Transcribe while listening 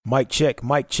Mic check,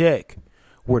 mic check.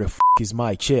 Where the is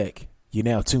my check? You're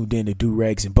now tuned in to Do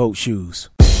Rags and Boat Shoes.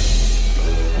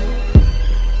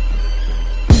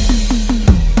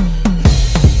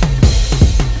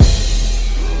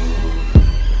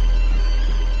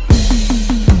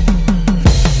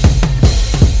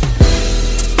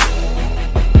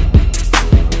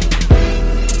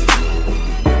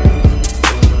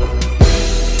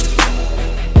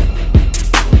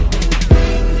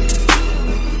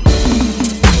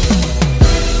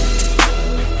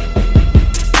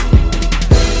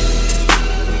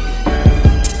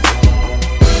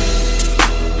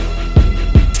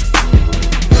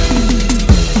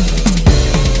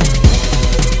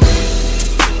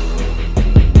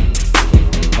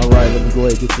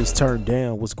 Get this turned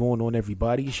down. What's going on,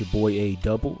 everybody? It's your boy A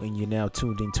Double, and you're now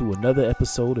tuned into another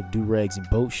episode of Do Rags and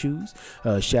Boat Shoes.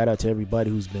 Shout out to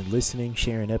everybody who's been listening,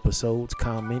 sharing episodes,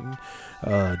 commenting,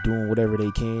 doing whatever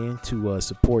they can to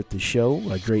support the show.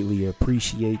 I greatly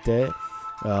appreciate that.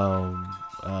 The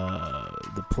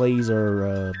plays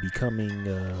are becoming,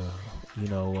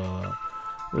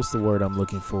 what's the word I'm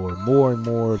looking for? More and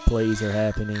more plays are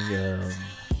happening.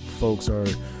 Folks are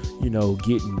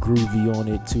getting groovy on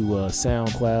it to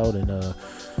SoundCloud and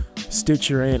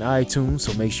Stitcher and iTunes.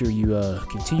 So make sure you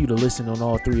continue to listen on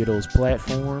all three of those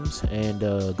platforms and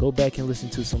go back and listen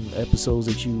to some episodes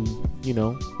that you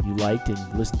liked and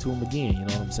listen to them again. You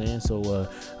know what I'm saying? So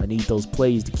I need those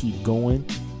plays to keep going.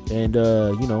 And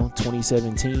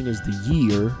 2017 is the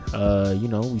year.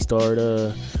 We start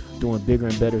doing bigger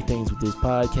and better things with this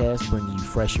podcast, bringing you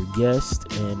fresher guests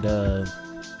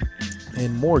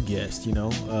and more guests,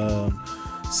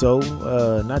 so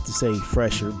not to say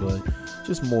fresher, but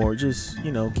just more,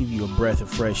 give you a breath of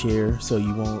fresh air so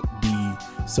you won't be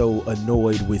so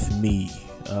annoyed with me,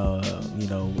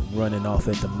 running off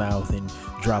at the mouth and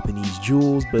dropping these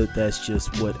jewels, but that's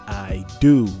just what I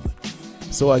do.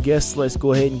 So I guess let's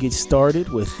go ahead and get started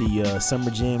with the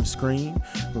Summer Jam screen.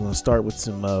 We're going to start with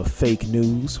some fake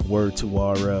news. Word to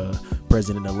our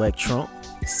President-elect Trump.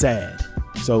 Sad.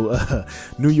 So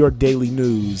New York Daily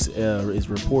News is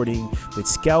reporting that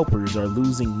scalpers are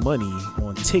losing money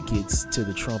on tickets to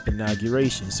the Trump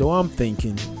inauguration. So I'm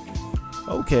thinking,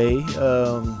 okay,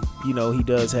 he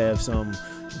does have some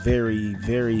very,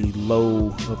 very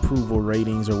low approval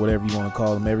ratings or whatever you want to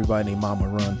call them. Everybody named Mama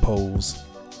run polls,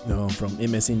 from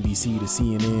MSNBC to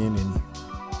CNN, and,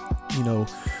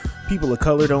 people of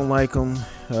color don't like them.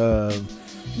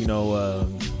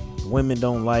 Women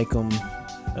don't like them.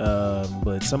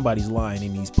 But somebody's lying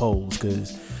in these polls,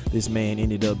 because this man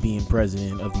ended up being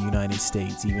president of the United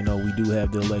States, even though we do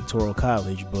have the Electoral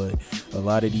College. But a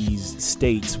lot of these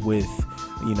states with,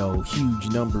 huge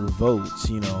number of votes,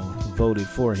 voted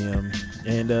for him.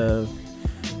 And,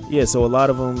 so a lot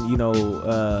of them,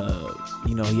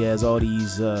 he has all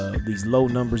these low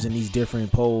numbers in these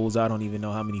different polls. I don't even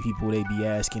know how many people they be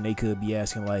asking. They could be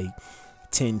asking like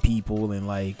 10 people, and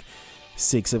like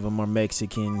 6 of them are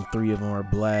Mexican, 3 of them are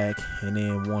black, and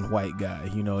then 1 white guy.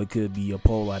 It could be a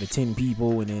poll out of 10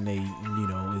 people, and then they,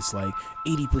 it's like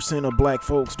 80% of black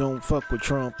folks don't fuck with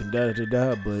Trump and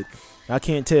da-da-da-da. But I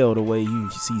can't tell the way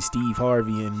you see Steve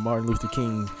Harvey and Martin Luther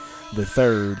King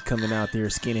III coming out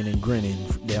there skinning and grinning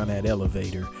down that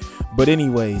elevator. But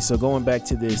anyway, so going back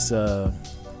to this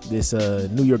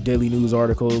New York Daily News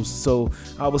article. So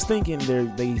I was thinking they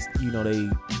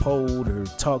polled or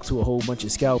talked to a whole bunch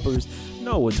of scalpers.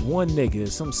 No, it's one nigga,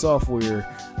 some software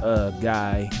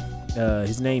guy.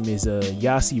 His name is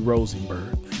Yossi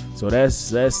Rosenberg. So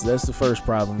that's the first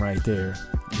problem right there,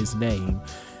 his name.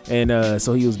 And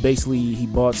so he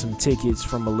bought some tickets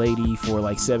from a lady for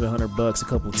like $700, a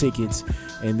couple tickets,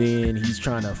 and then he's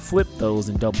trying to flip those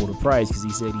and double the price, because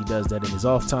he said he does that in his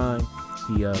off time.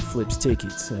 He flips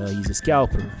tickets. He's a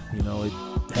scalper. It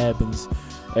happens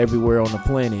everywhere on the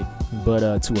planet.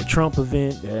 But to a Trump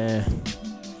event,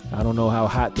 I don't know how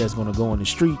hot that's going to go in the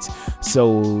streets.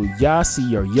 So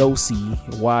Yossi,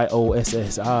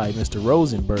 Y-O-S-S-I, Mr.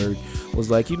 Rosenberg,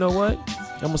 was like, you know what?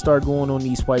 I'm going to start going on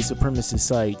these white supremacist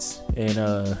sites and,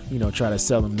 try to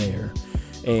sell them there.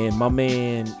 And my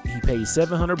man, he paid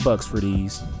 $700 for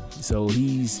these. So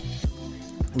he's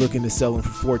looking to sell them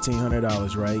for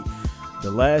 $1,400, right?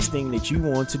 The last thing that you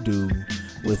want to do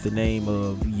with the name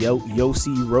of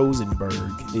Yossi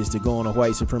Rosenberg is to go on a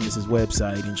white supremacist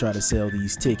website and try to sell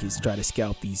these tickets, try to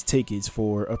scalp these tickets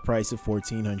for a price of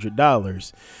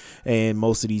 $1,400. And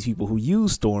most of these people who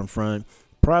use Stormfront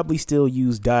probably still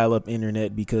use dial-up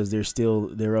internet, because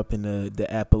they're up in the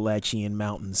Appalachian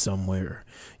Mountains somewhere,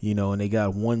 and they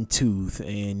got one tooth,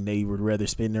 and they would rather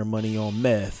spend their money on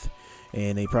meth,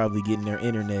 and they probably getting their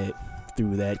internet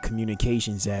through that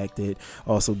Communications Act that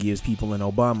also gives people an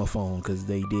Obama phone, because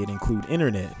they did include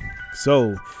internet.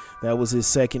 So that was his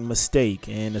second mistake,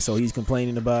 and so he's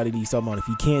complaining about it. He's talking about if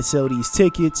he can't sell these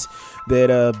tickets,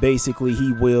 that basically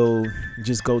he will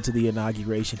just go to the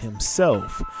inauguration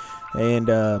himself. And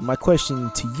my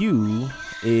question to you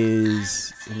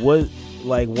is, why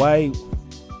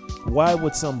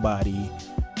would somebody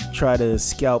try to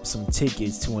scalp some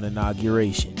tickets to an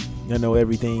inauguration? I know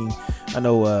everybody's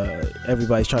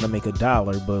trying to make a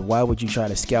dollar, but why would you try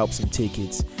to scalp some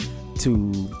tickets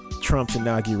to Trump's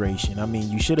inauguration? I mean,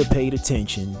 you should have paid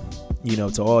attention,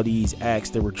 to all these acts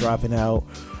that were dropping out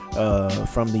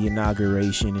from the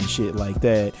inauguration and shit like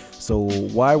that. So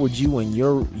why would you in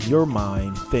your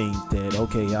mind think that,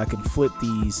 okay, I can flip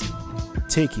these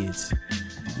tickets,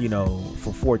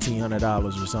 for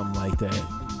 $1,400 or something like that?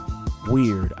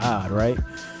 Weird, odd, right?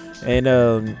 And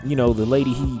the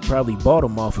lady he probably bought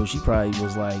them off of, she probably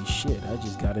was like, shit, I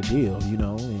just got a deal,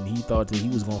 and he thought that he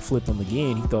was gonna flip them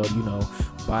again. He thought,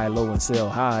 buy low and sell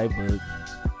high, but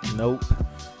nope.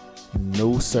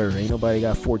 No sir, ain't nobody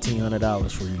got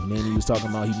 $1,400 for you. And then he was talking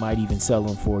about he might even sell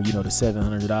them for, the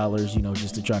 $700,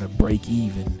 just to try to break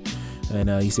even. And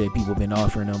he said people been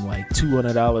offering them like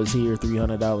 $200 here,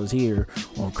 $300 here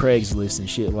on Craigslist and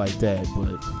shit like that.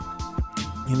 But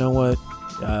you know what?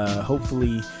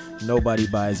 Hopefully nobody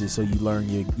buys it, so you learn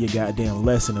your goddamn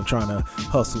lesson of trying to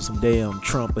hustle some damn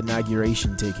Trump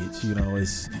inauguration tickets.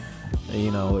 It's,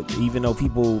 even though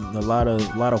a lot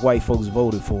of white folks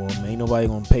voted for him, ain't nobody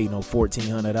gonna pay no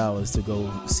 $1,400 to go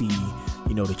see,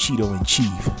 the Cheeto in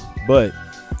chief. But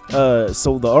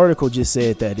so the article just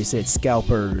said that it said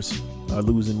scalpers are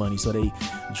losing money, so they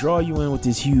draw you in with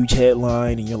this huge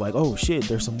headline, and you're like, oh shit,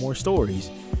 there's some more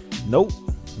stories. Nope,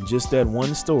 just that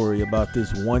one story about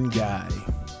this one guy.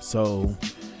 So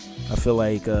I feel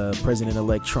like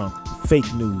President-elect Trump,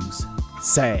 fake news,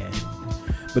 sad.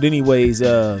 But anyways,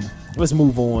 let's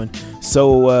move on.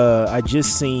 So I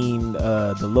just seen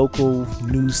the local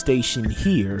news station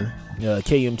here,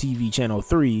 KMTV Channel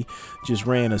 3, just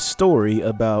ran a story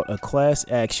about a class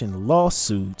action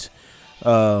lawsuit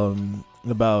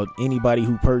about anybody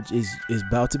who is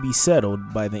about to be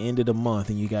settled by the end of the month,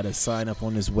 and you got to sign up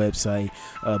on this website.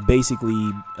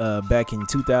 Basically, back in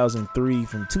 2003,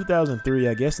 from 2003,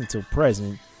 I guess, until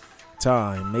present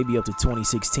time, maybe up to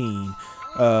 2016,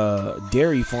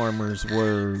 dairy farmers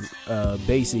were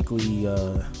basically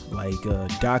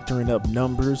doctoring up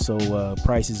numbers, so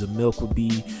prices of milk would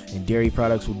be, and dairy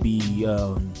products would be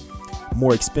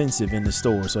more expensive in the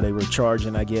store. So they were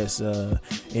charging, I guess,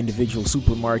 individual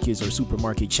supermarkets or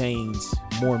supermarket chains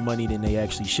more money than they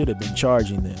actually should have been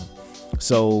charging them.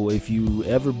 So if you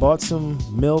ever bought some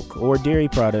milk or dairy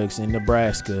products in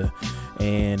Nebraska,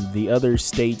 and the other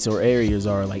states or areas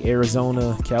are like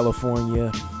Arizona,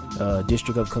 California,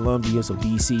 District of Columbia, so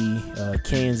DC,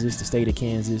 Kansas, the state of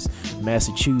Kansas,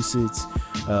 Massachusetts,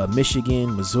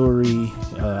 Michigan, Missouri,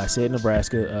 I said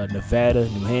Nebraska, Nevada,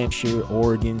 New Hampshire,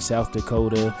 Oregon, South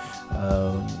Dakota,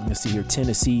 let's see here,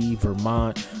 Tennessee,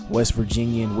 Vermont, West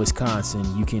Virginia, and Wisconsin.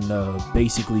 You can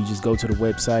basically just go to the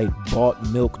website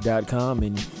boughtmilk.com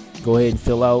and go ahead and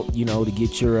fill out, to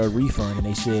get your refund. And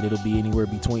they said it'll be anywhere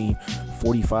between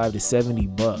 $45 to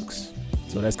 $70.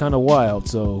 So that's kind of wild.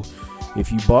 So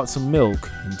if you bought some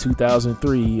milk in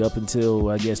 2003 up until,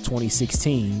 I guess,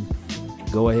 2016,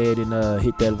 go ahead and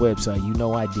hit that website.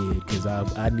 I did, because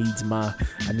I needs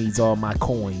all my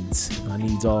coins. I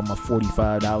needs all my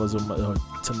 $45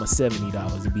 to my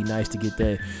 $70. It'd be nice to get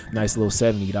that nice little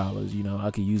 $70.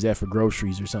 I could use that for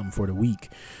groceries or something for the week,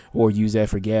 or use that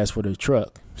for gas for the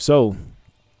truck. So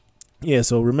yeah,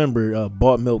 so remember,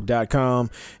 boughtmilk.com,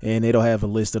 and it'll have a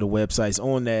list of the websites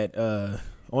on that,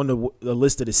 on the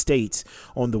list of the states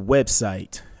on the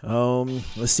website.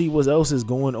 Let's see what else is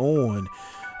going on.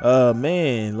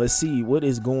 Let's see what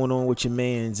is going on with your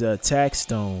man's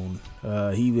Taxstone.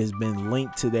 He has been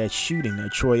linked to that shooting,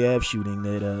 that Troy Ave shooting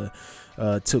that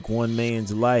took one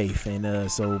man's life.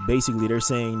 And so basically they're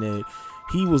saying that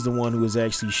he was the one who was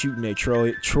actually shooting at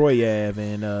Troy Ave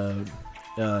and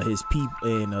his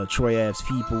people and Troy Ave's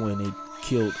people, and it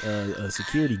killed a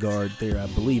security guard there. I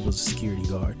believe it was a security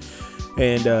guard.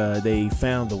 And they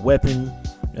found the weapon.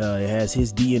 It has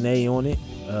his DNA on it,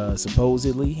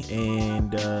 supposedly,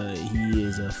 and he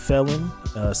is a felon.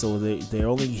 So they're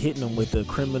only hitting him with the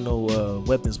criminal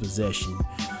weapons possession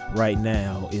right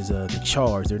now is the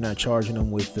charge. They're not charging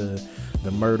him with the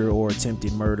murder or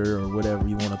attempted murder or whatever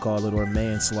you want to call it, or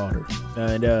manslaughter.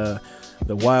 And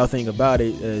the wild thing about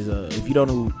it is, if you don't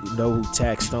know who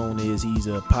Taxstone is, he's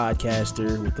a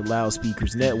podcaster with the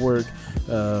Loudspeakers Network.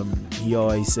 He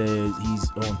always says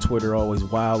he's on Twitter, always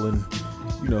wilding,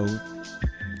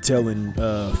 telling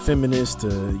feminists to,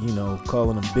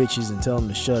 calling them bitches and telling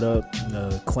them to shut up,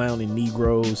 clowning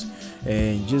Negroes,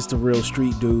 and just a real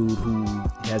street dude who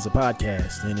has a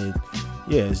podcast. And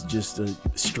it's just a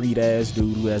street ass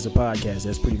dude who has a podcast.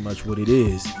 That's pretty much what it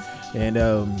is. And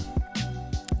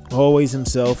always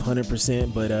himself,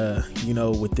 100%. But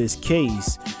with this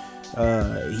case,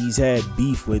 he's had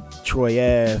beef with Troy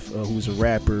Ave, who's a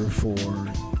rapper, for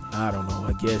I don't know,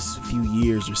 I guess a few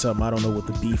years or something. I don't know what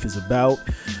the beef is about,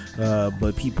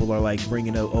 but people are like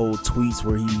bringing up old tweets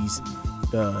where he's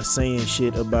saying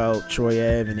shit about Troy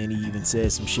Ave, and then he even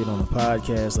said some shit on a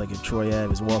podcast, like if Troy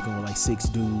Ave is walking with like 6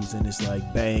 dudes and it's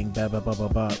like bang, bop, bop, bop,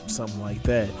 bop, bop, something like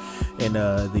that. And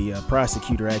the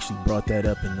prosecutor actually brought that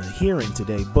up in the hearing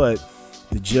today, but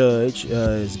the judge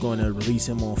is going to release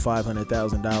him on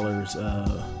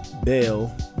 $500,000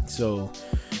 bail, so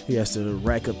he has to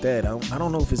rack up that. I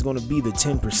don't know if it's going to be the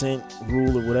 10%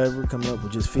 rule or whatever, coming up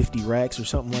with just 50 racks or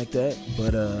something like that,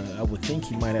 but I would think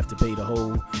he might have to pay the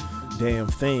whole damn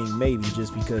thing, maybe,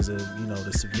 just because of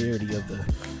the severity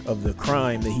of the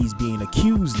crime that he's being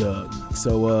accused of.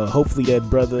 So hopefully that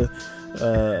brother,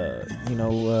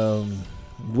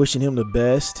 wishing him the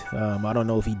best. I don't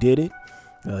know if he did it.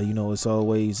 It's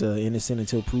always innocent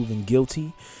until proven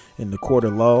guilty in the court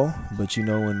of law, but in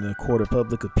the court of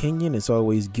public opinion, it's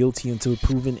always guilty until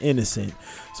proven innocent.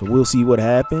 So we'll see what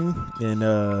happened. And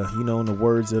in the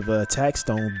words of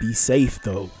Taxstone, be safe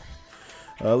though.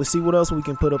 Let's see what else we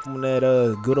can put up on that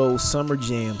good old Summer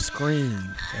Jam screen.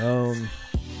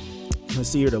 Let's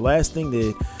see here. The last thing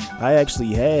that I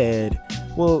actually had,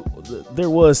 well, there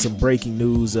was some breaking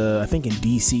news. I think in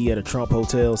DC at a Trump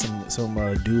hotel,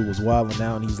 some dude was wilding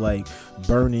out and he's like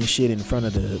burning shit in front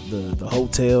of the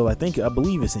hotel. I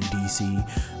believe it's in DC,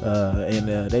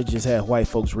 and they just had white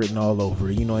folks written all over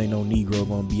it. Ain't no Negro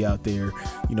gonna be out there,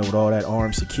 with all that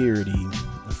armed security.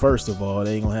 First of all,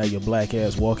 they ain't gonna have your black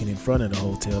ass walking in front of the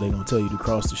hotel. They gonna tell you to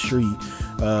cross the street.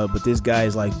 But this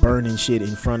guy's like burning shit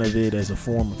in front of it as a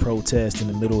form of protest in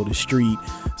the middle of the street.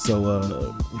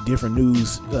 So different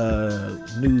news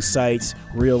sites,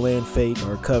 real and fake,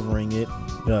 are covering it.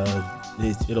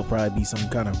 It'll probably be some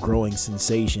kind of growing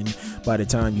sensation by the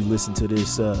time you listen to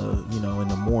this, in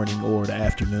the morning or the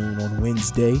afternoon on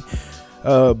Wednesday.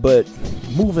 But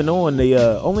moving on, the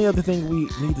only other thing we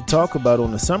need to talk about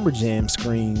on the Summer Jam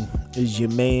screen is your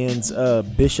man's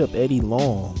Bishop Eddie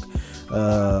Long.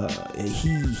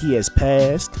 He has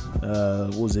passed.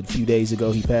 What was it, a few days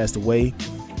ago he passed away.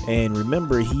 And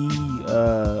remember, he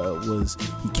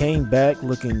came back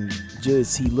looking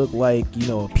he looked like,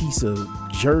 a piece of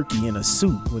jerky in a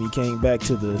suit when he came back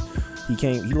to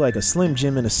he like a Slim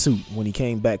Jim in a suit when he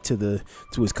came back to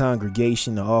his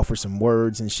congregation to offer some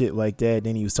words and shit like that.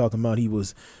 Then he was talking about he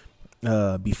was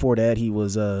before that he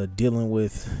was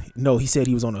he said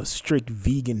he was on a strict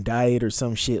vegan diet or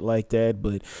some shit like that.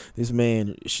 But this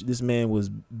man was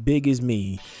big as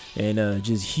me and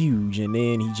just huge, and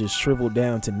then he just shriveled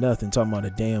down to nothing, talking about a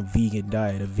damn vegan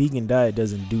diet. A vegan diet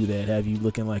doesn't do that. Have you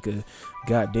looking like a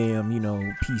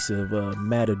goddamn piece of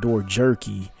matador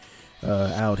jerky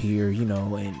out here,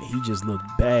 and he just looked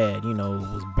bad,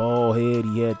 was bald head,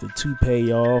 he had the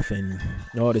toupee off and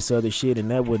all this other shit, and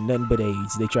that was nothing but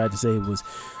AIDS. They tried to say it was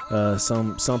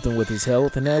something with his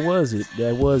health, and that was it.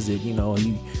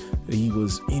 He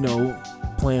was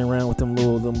playing around with them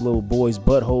little boys'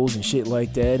 buttholes and shit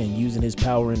like that, and using his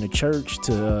power in the church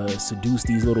to seduce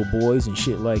these little boys and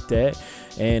shit like that.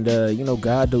 And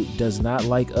God does not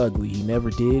like ugly. He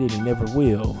never did, and he never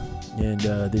will. And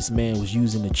this man was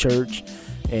using the church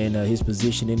and his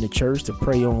position in the church to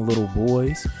prey on little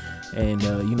boys. And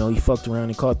he fucked around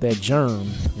and caught that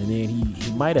germ, and then he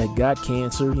might have got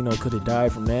cancer, could have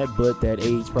died from that, but that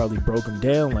AIDS probably broke him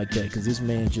down like that, because this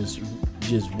man just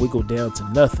wiggled down to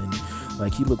nothing.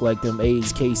 Like, he looked like them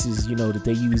AIDS cases, that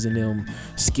they use in them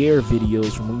scare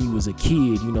videos from when he was a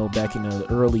kid, back in the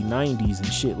early 90s and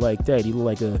shit like that. He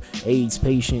looked like a AIDS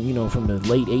patient, from the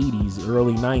late 80s,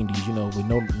 early 90s, with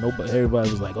nobody,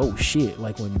 everybody was like, oh shit,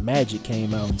 like when Magic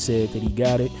came out and said that he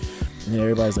got it, and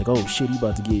everybody's like, oh shit, he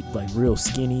about to get like real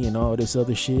skinny and all this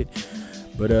other shit.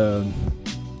 But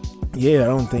yeah, I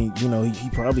don't think, he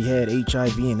probably had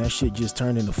HIV and that shit just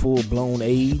turned into full-blown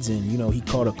AIDS, and, he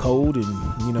caught a cold, and,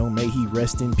 may he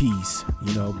rest in peace,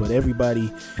 but everybody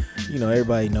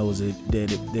knows that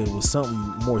it was something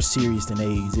more serious than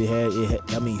AIDS.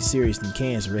 Serious than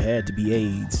cancer. It had to be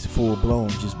AIDS, full-blown,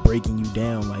 just breaking you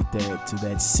down like that to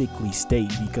that sickly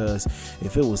state, because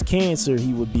if it was cancer,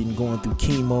 he would be going through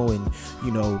chemo, and,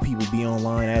 people be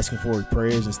online asking for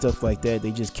prayers and stuff like that.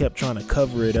 They just kept trying to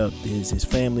cover it up. His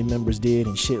family members did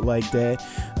and shit like that.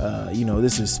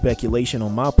 This is speculation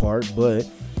on my part, but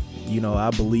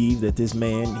I believe that this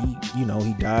man,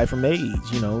 he died from AIDS,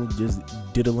 just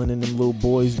diddling in them little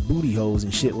boys' booty holes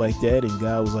and shit like that. And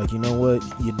God was like, you know what?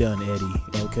 You're done, Eddie.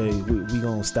 Okay, we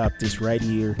gonna stop this right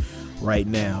here, right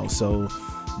now. So,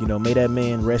 may that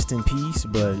man rest in peace.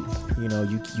 But,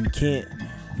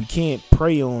 you can't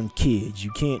prey on kids.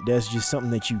 You can't. That's just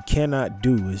something that you cannot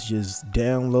do. It's just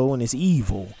down low and it's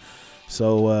evil.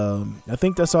 So I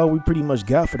think that's all we pretty much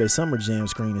got for that Summer Jam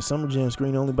screen. The Summer Jam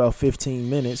screen only about 15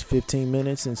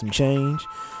 minutes and some change,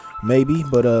 maybe.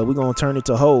 But we're going to turn it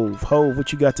to Hove. Hove,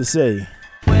 what you got to say?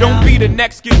 Don't be the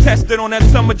next get tested on that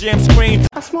Summer Jam screen.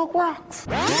 I smoke rocks.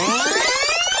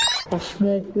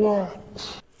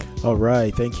 All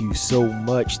right. Thank you so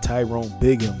much, Tyrone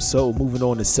Bigham. So moving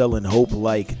on to Selling Hope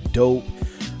Like Dope.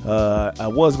 I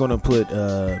was going to put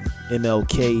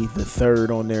MLK the third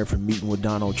on there for meeting with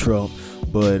Donald Trump,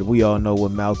 but we all know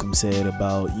what Malcolm said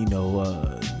about,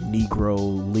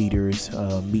 Negro leaders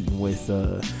meeting with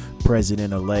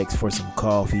president-elects for some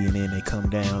coffee, and then they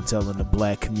come down telling the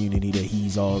black community that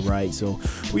he's all right. So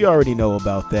we already know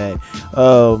about that.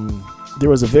 There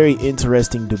was a very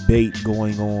interesting debate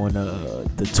going on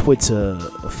the Twitter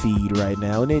feed right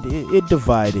now, and it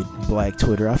divided black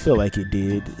Twitter. I feel like it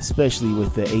did, especially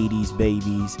with the 80s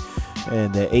babies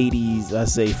and the 80s. I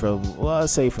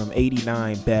say from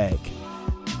 89 back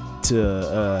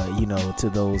to to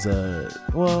those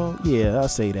I'll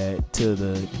say that to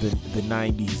the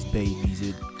 90s babies.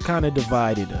 It kind of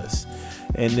divided us.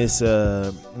 And this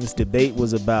debate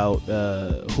was about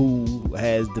who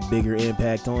has the bigger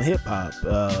impact on hip hop,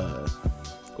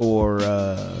 or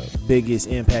biggest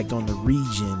impact on the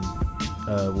region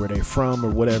where they're from, or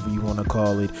whatever you want to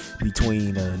call it,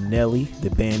 between Nelly,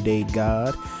 the Band-Aid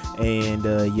God, and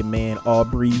your man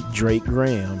Aubrey Drake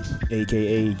Graham,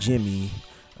 aka Jimmy,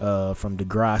 from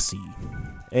Degrassi.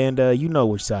 And you know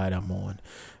which side I'm on.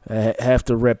 I have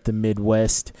to rep the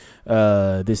Midwest.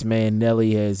 This man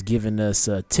Nelly has given us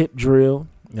a tip drill.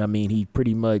 I mean, he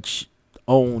pretty much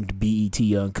owned BET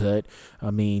Uncut. I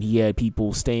mean, he had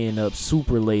people staying up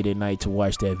super late at night to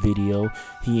watch that video.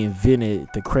 He invented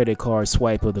the credit card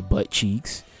swipe of the butt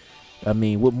cheeks. I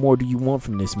mean, what more do you want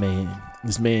from this man?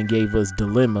 This man gave us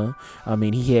Dilemma. I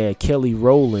mean, he had Kelly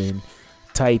Rowland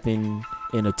typing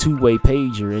in a two-way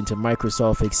pager into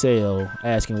Microsoft Excel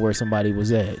asking where somebody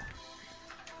was at.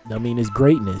 I mean, it's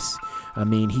greatness. I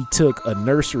mean, he took a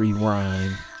nursery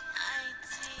rhyme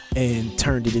and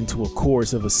turned it into a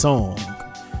chorus of a song,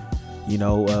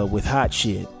 with hot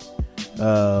shit.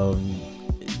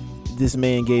 This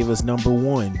man gave us Number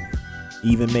One.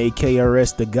 Even made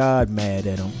KRS the God mad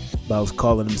at him about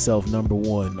calling himself Number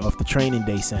One off the Training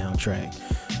Day soundtrack.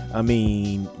 I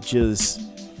mean,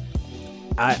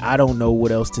 I don't know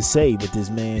what else to say, but this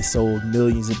man sold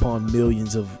millions upon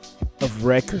millions of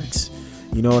records.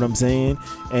 You know what I'm saying?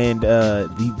 And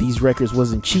these records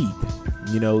wasn't cheap.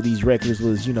 These records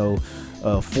was,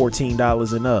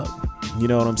 $14 and up. You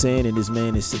know what I'm saying? And this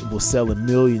man was selling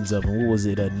millions of them. What was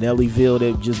it? A Nellyville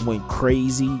that just went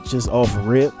crazy, just off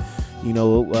rip. I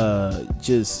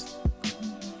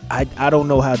don't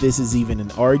know how this is even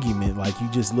an argument. Like, you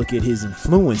just look at his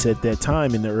influence at that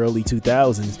time in the early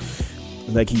 2000s.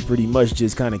 Like, he pretty much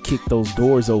just kind of kicked those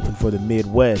doors open for the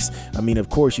Midwest. I mean, of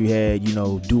course, you had,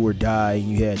 Do or Die, and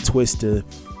you had Twista,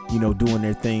 doing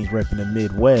their things, repping the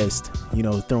Midwest,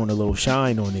 throwing a little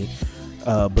shine on it.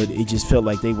 But it just felt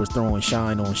like they were throwing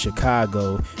shine on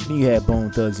Chicago. And you had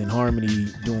Bone Thugs and Harmony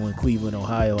doing Cleveland,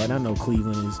 Ohio. And I know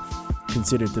Cleveland is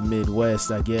considered the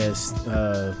Midwest, I guess.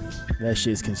 That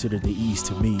shit's considered the East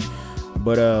to me.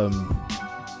 But,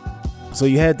 so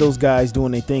you had those guys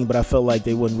doing their thing, but I felt like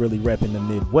they wasn't really repping the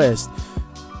Midwest.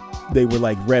 They were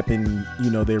like repping,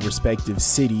 their respective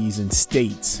cities and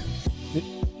states.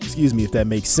 Excuse me, if that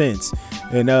makes sense.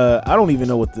 And I don't even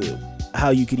know how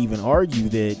you could even argue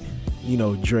that,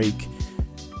 Drake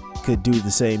could do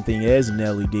the same thing as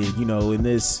Nelly did. In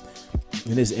this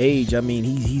age, I mean,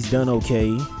 he's done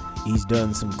okay. He's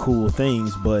done some cool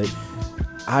things, but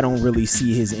I don't really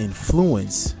see his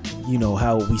influence.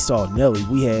 How we saw Nelly.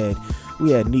 We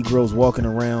had Negroes walking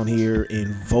around here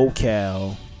in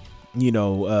vocal,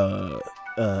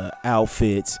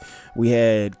 outfits. We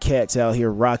had cats out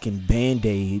here rocking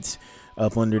Band-Aids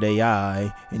up under their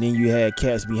eye, and then you had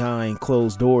cats behind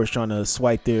closed doors trying to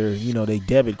swipe their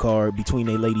debit card between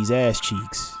their ladies' ass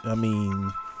cheeks. I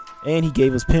mean, and he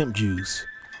gave us Pimp Juice.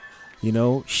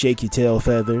 Shake Your Tail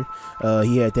Feather.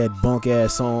 He had that bunk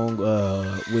ass song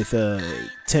with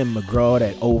Tim McGraw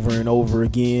that Over and Over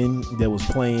Again that was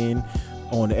playing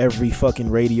on every fucking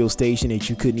radio station that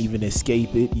you couldn't even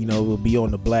escape it. You know, it would be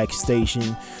on the black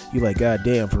station. You're like, God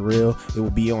damn, for real. It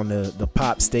would be on the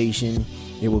pop station.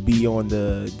 It would be on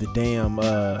the damn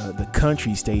the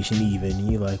country station even.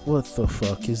 And you're like, what the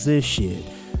fuck is this shit?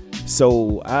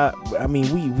 So I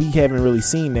mean we haven't really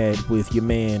seen that with your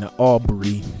man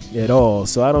Aubrey at all.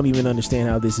 So I don't even understand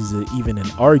how this is even an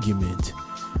argument.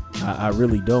 I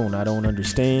really don't. I don't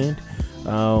understand.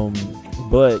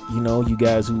 But you know, you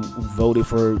guys who voted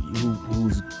for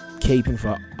who's caping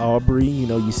for Aubrey, you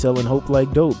know, you're selling hope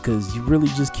like dope, because you really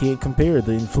just can't compare.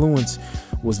 The influence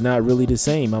was not really the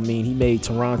same. I mean, he made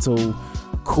Toronto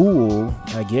cool,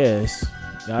 I guess.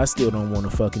 I still don't want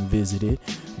to fucking visit it,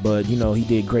 but you know, he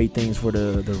did great things for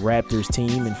the Raptors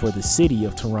team and for the city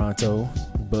of Toronto.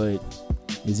 But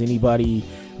does anybody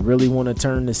really want to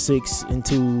turn the six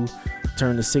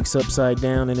upside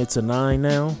down and it's a 9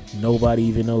 now? Nobody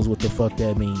even knows what the fuck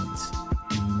that means.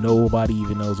 Nobody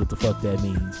even knows what the fuck that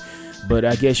means. But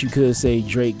I guess you could say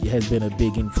Drake has been a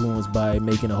big influence by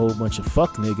making a whole bunch of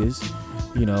fuck niggas,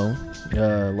 you know,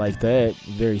 like that.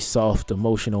 Very soft,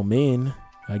 emotional men.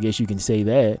 I guess you can say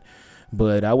that.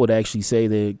 But I would actually say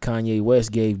that Kanye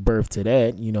West gave birth to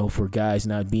that, you know, for guys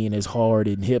not being as hard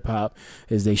in hip hop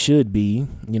as they should be.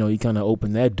 You know, he kind of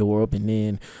opened that door up. And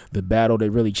then the battle that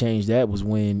really changed that was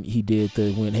when he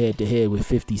went head to head with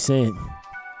 50 Cent,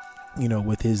 you know,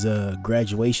 with his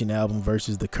Graduation album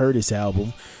versus the Curtis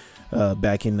album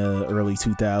back in the early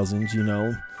 2000s, you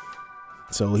know.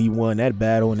 So he won that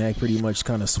battle, and that pretty much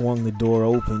kind of swung the door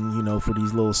open, you know, for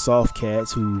these little soft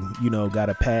cats who, you know, got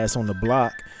a pass on the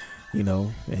block, you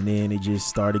know, and then it just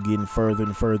started getting further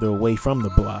and further away from the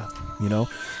block, you know.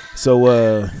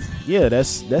 So yeah,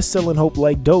 that's selling hope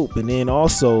like dope. And then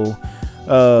also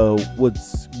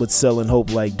what's selling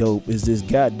hope like dope is this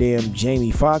goddamn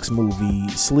Jamie Foxx movie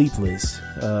Sleepless.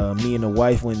 Me and the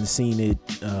wife went and seen it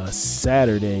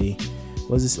Saturday.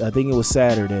 I think it was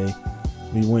Saturday.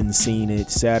 We went and seen it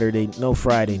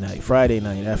Friday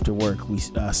night after work.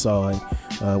 I saw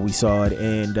it. We saw it,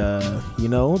 and you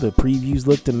know, the previews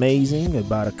looked amazing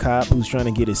about a cop who's trying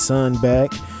to get his son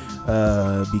back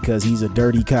because he's a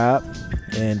dirty cop.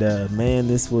 And man,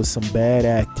 this was some bad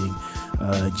acting.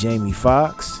 Jamie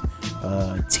Foxx,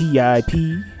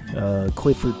 T.I.P.,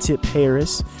 Clifford Tip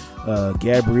Harris,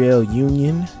 Gabrielle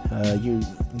Union.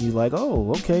 You're like, oh,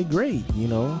 okay, great. You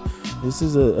know, this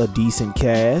is a decent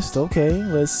cast. Okay,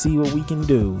 let's see what we can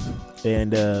do.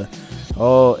 And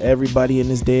everybody in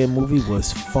this damn movie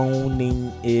was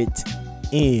phoning it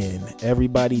in.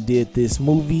 Everybody did this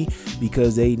movie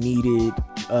because they needed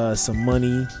some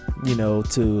money, you know,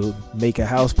 to make a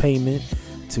house payment,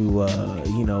 to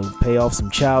you know, pay off some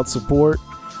child support,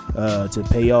 to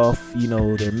pay off, you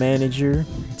know, their manager,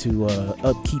 to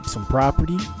upkeep some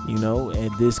property, you know.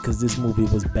 And because this movie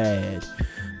was bad.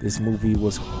 This movie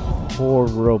was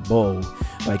horrible.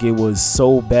 Like, it was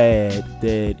so bad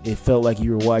that it felt like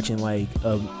you were watching like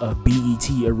a BET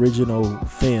original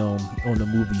film on the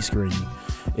movie screen.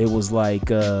 It was like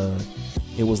that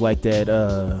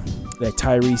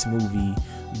Tyrese movie,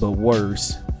 but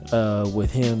worse,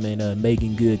 with him and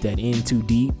Megan Good, that In Too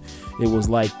Deep. It was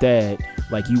like that,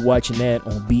 like you watching that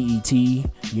on BET,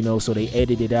 you know. So they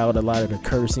edited out a lot of the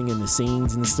cursing in the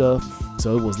scenes and stuff.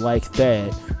 So it was like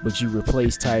that, but you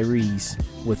replaced Tyrese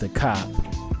with a cop.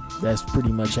 That's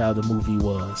pretty much how the movie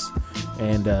was.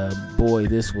 And boy,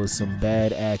 this was some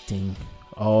bad acting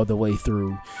all the way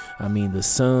through. I mean, the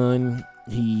son,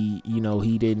 he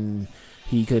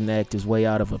couldn't act his way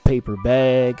out of a paper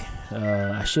bag.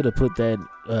 I should have put that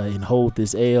in Hold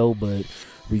This L, but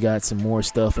we got some more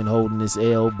stuff in Holding This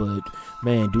L. But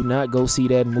man, do not go see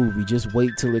that movie. Just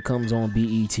wait till it comes on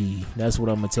BET. That's what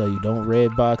I'm gonna tell you. Don't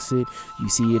Redbox it. You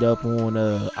see it up on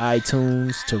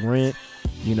iTunes to rent.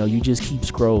 You know, you just keep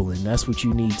scrolling. That's what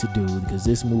you need to do, because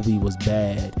this movie was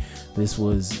bad. This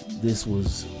was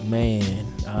man.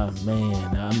 I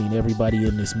mean, everybody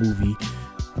in this movie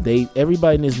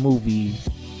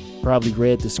probably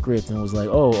read the script and was like,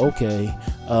 oh, okay,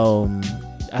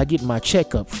 I get my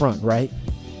check up front, right?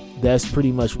 That's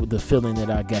pretty much the feeling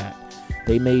that I got.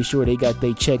 They made sure they got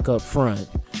their check up front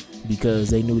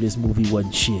because they knew this movie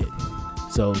wasn't shit.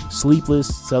 So Sleepless,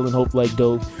 selling hope like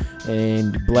dope,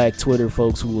 and black Twitter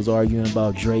folks who was arguing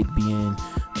about Drake being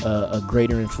a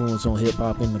greater influence on hip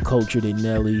hop and the culture than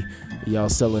Nelly. Y'all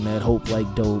selling that hope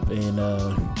like dope, and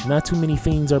not too many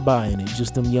fiends are buying it,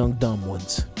 just them young dumb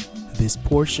ones. This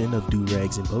portion of Do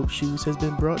Rags and Boat Shoes has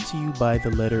been brought to you by the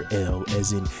letter L,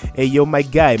 as in, hey yo my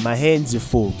guy, my hands are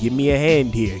full, give me a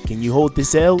hand here, can you hold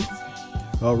this L?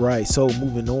 Alright, so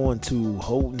moving on to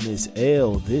Holding This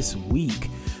L this week.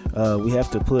 We have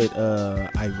to put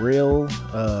Irel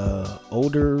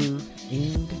Odering.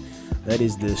 That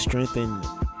is the strengthened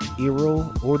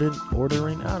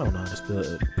ordering. I don't know how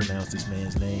to pronounce this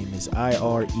man's name. It's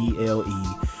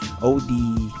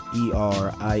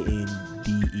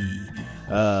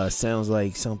IRELEODERINDE. Sounds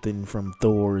like something from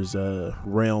Thor's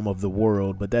realm of the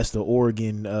world, but that's the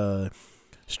Oregon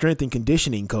strength and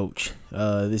conditioning coach.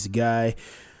 This guy,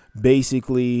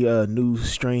 basically a new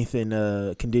strength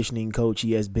and conditioning coach.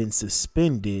 He has been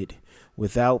suspended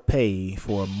without pay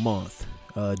for a month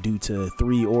due to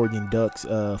 3 Oregon Ducks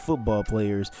football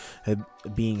players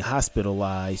being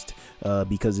hospitalized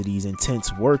because of these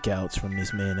intense workouts from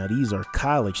this man. Now, these are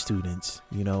college students,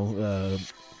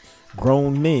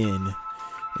 grown men,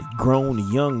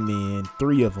 grown young men,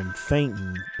 3 of them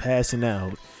fainting, passing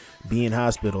out, being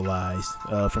hospitalized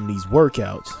from these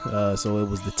workouts. So it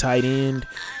was the tight end,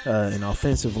 an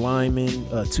offensive lineman,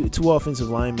 two offensive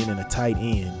linemen, and a tight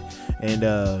end. And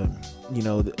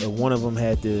one of them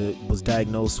was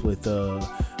diagnosed with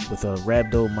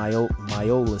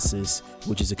rhabdomyolysis,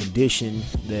 which is a condition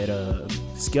that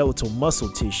skeletal muscle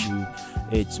tissue,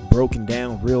 it's broken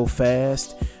down real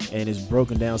fast, and it's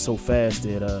broken down so fast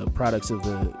that products of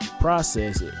the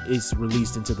process is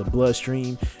released into the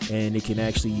bloodstream, and it can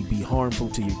actually be harmful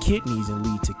to your kidneys and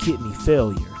lead to kidney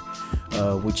failure,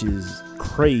 which is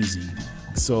crazy.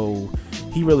 So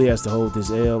he really has to hold this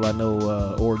L. I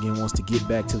know Oregon wants to get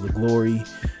back to the glory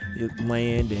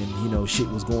land, and shit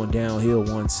was going downhill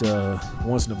once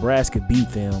Nebraska beat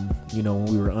them. When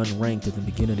we were unranked at the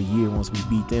beginning of the year, once we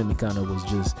beat them, it kind of was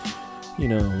just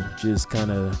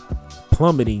kind of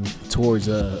plummeting towards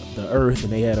the earth,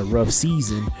 and they had a rough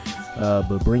season.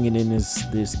 But bringing in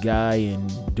this guy and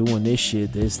doing this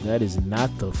shit, that is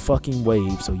not the fucking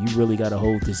wave. So you really got to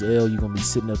hold this L. You're gonna be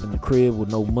sitting up in the crib with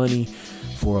no money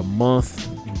for a month,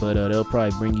 but they'll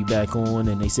probably bring you back on.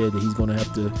 And they said that he's gonna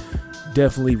have to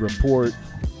definitely report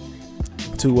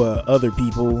to other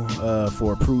people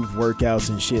for approved workouts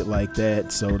and shit like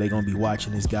that. So they're gonna be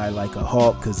watching this guy like a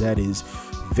hawk, because that is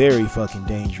very fucking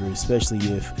dangerous, especially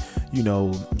if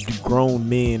grown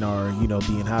men are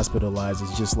being hospitalized.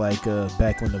 It's just like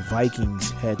back when the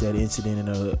Vikings had that incident in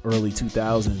the early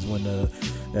 2000s when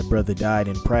that brother died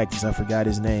in practice. I forgot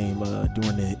his name,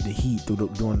 during the heat,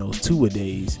 during those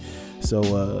 2-a-days. So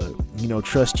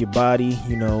trust your body,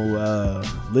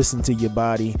 listen to your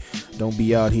body. Don't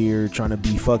be out here trying to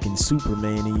be fucking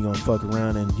Superman and you're gonna fuck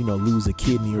around and lose a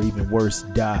kidney, or even worse,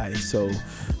 die. So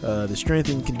the strength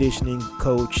and conditioning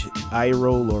coach,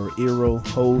 Iro,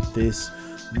 hold this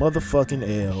motherfucking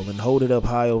L and hold it up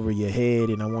high over your head,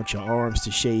 and I want your arms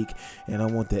to shake, and I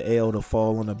want the L to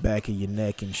fall on the back of your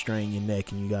neck and strain your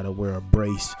neck, and you gotta wear a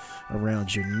brace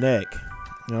around your neck.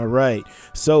 All right,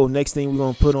 so next thing we're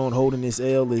gonna put on holding this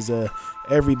L is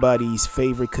everybody's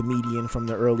favorite comedian from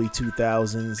the early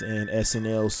 2000s and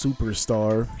SNL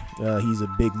superstar. He's a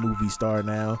big movie star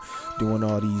now, doing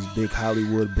all these big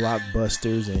Hollywood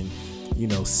blockbusters and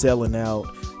selling out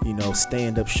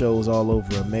stand-up shows all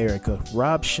over America.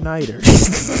 Rob Schneider.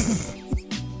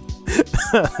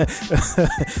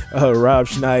 Rob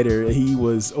Schneider, he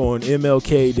was on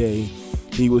MLK Day.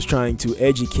 He was trying to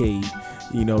educate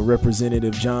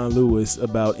Representative John Lewis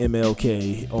about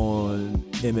MLK on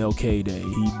MLK Day.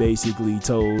 He basically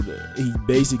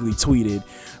tweeted,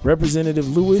 "Representative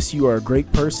Lewis, you are a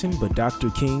great person, but Dr.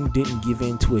 King didn't give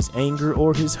in to his anger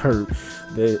or his hurt.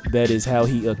 That is how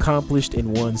he accomplished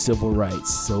and won civil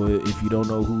rights." So if you don't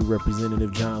know who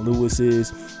Representative John Lewis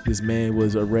is, this man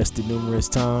was arrested numerous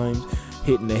times,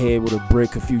 hit in the head with a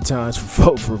brick a few times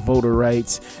for voter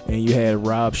rights. And you had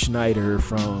Rob Schneider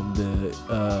from the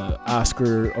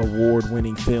Oscar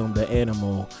award-winning film The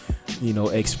Animal,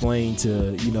 explain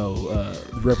to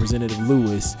Representative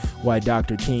Lewis why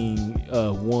Dr. King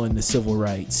won the civil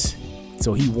rights.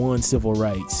 So he won civil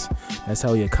rights. That's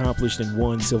how he accomplished and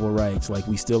won civil rights. Like,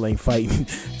 we still ain't fighting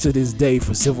to this day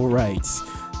for civil rights.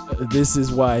 This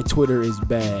is why Twitter is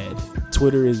bad.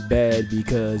 Twitter is bad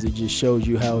because it just shows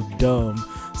you how dumb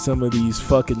some of these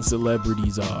fucking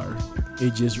celebrities are.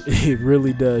 It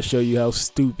really does show you how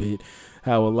stupid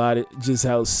a lot of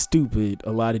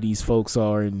these folks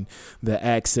are, and the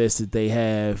access that they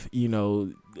have,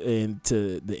 and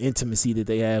to the intimacy that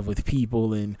they have with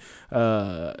people, and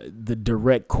the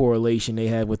direct correlation they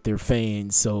have with their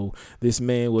fans. So this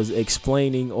man was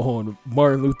explaining on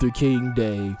Martin Luther King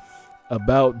Day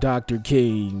about Dr.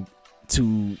 King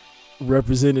to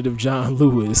Representative John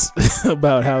Lewis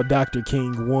about how Dr.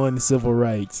 King won civil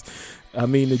rights. I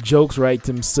mean, the jokes write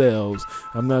themselves.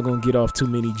 I'm not going to get off too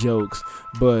many jokes,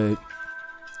 but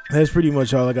That's pretty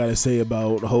much all I got to say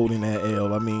about holding that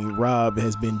L. I mean, Rob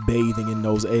has been bathing in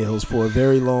those L's for a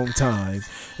very long time,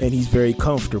 and he's very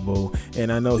comfortable.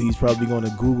 And I know he's probably going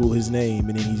to Google his name,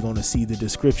 and then he's going to see the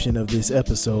description of this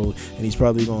episode, and he's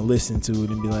probably going to listen to it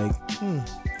and be like,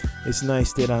 it's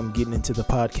nice that I'm getting into the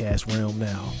podcast realm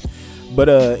now. But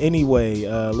anyway,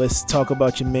 let's talk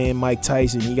about your man Mike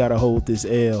Tyson. He got to hold this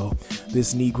L.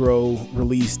 This Negro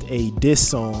released a diss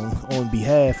song on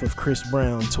behalf of Chris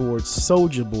Brown towards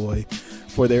Soulja Boy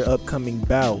for their upcoming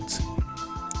bout.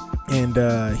 And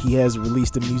he has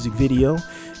released a music video,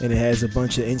 and it has a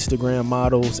bunch of Instagram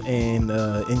models and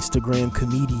Instagram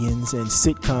comedians and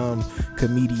sitcom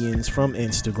comedians from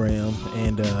Instagram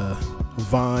and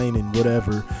Vine and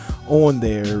whatever on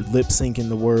there lip syncing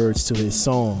the words to his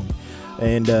song.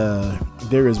 And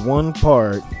there is one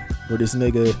part where this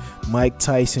nigga Mike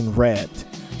Tyson rapped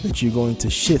that you're going to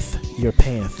shith your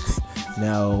pants.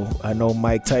 Now, I know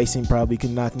Mike Tyson probably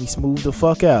can knock me smooth the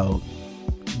fuck out,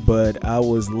 but I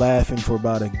was laughing for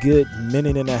about a good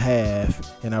minute and a half,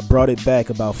 and I brought it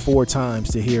back about 4 times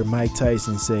to hear Mike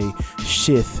Tyson say,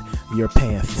 shith your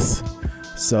pants.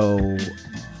 So,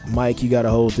 Mike, you gotta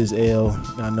hold this L.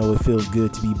 I know it feels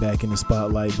good to be back in the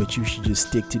spotlight, but you should just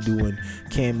stick to doing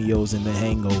cameos in The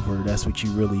Hangover. That's what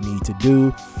you really need to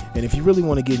do. And if you really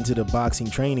want to get into the boxing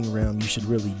training realm, you should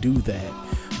really do that.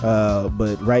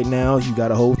 But right now, you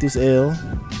gotta hold this L.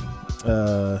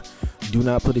 Do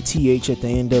not put a TH at the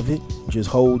end of it. Just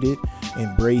hold it,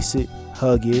 embrace it,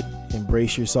 hug it,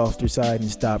 embrace your softer side,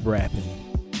 and stop rapping.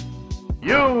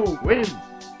 You win.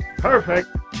 Perfect.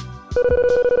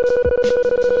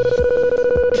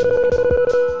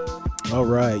 All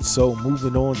right, so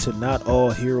moving on to Not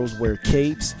All Heroes Wear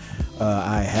Capes.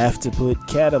 I have to put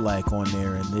Cadillac on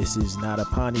there, and this is not a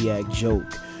Pontiac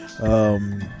joke.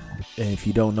 And if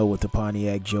you don't know what the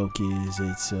Pontiac joke is,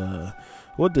 it's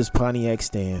what does Pontiac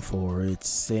stand for? It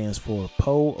stands for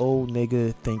Po Old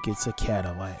Nigga Think It's a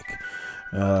Cadillac.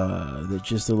 That's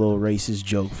just a little racist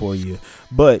joke for you,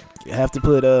 but you have to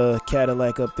put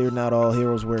Cadillac up there. Not All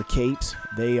Heroes Wear Capes.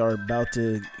 They are about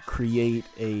to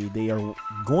they are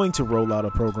going to roll out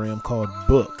a program called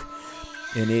Book,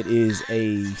 and it is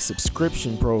a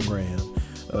subscription program.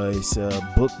 It's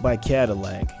Book by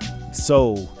Cadillac.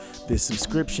 So the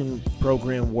subscription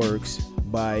program works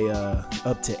by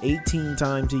up to 18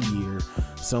 times a year.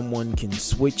 Someone can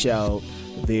switch out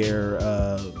their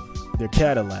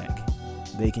Cadillac.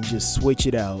 They can just switch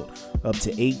it out up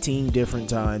to 18 different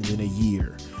times in a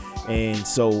year. And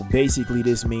so basically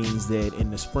this means that in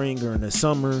the spring or in the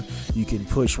summer, you can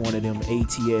push one of them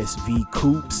ATS V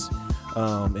coupes.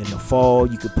 In the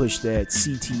fall, you could push that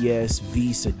CTS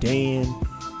V sedan.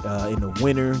 In the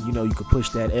winter, you could push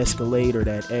that Escalade or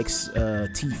that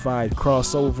XT5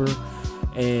 crossover.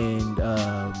 And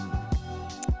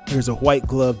there's a white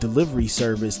glove delivery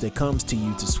service that comes to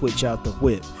you to switch out the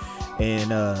whip.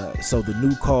 And so the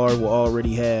new car will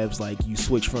already have, like, you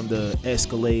switch from the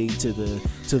Escalade to the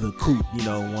coupe,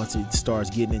 once it starts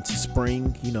getting into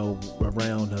spring,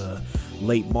 around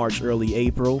late March, early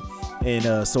April.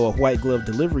 And so a white glove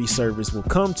delivery service will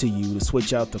come to you to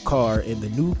switch out the car, and the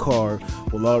new car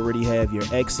will already have your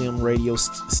XM radio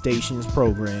stations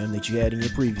program that you had in your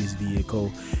previous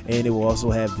vehicle, and it will also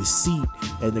have the seat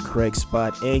in the correct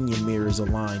spot and your mirrors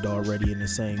aligned already in the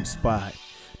same spot.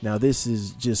 Now, this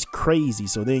is just crazy.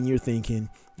 So then you're thinking,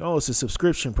 oh, it's a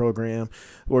subscription program,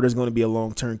 or there's going to be a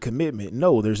long-term commitment.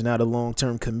 No, there's not a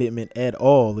long-term commitment at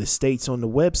all. It states on the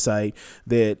website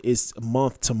that it's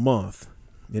month to month.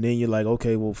 And then you're like,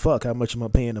 okay, well, fuck, how much am I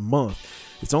paying a month?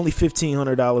 It's only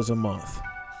 $1,500 a month,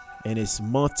 and it's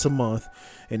month to month.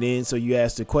 And then so you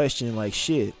ask the question, like,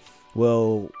 shit,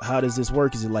 well, how does this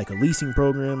work? Is it like a leasing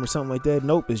program or something like that?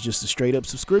 Nope, it's just a straight up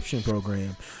subscription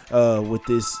program. With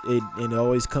this, it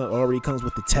already comes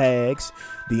with the tags.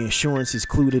 The insurance is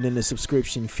included in the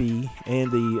subscription fee,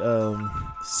 and the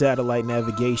satellite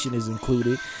navigation is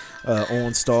included.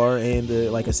 OnStar and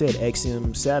like I said,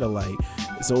 XM satellite.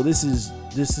 So this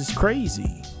is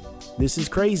crazy. This is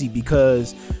crazy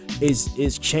because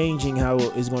it's changing how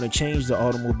it's going to change the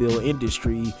automobile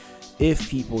industry if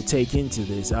people take into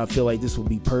this. I feel like this will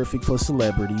be perfect for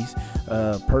celebrities,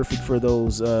 perfect for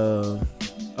those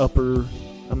upper,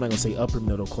 I'm not gonna say upper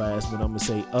middle class, but I'm gonna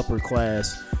say upper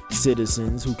class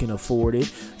citizens who can afford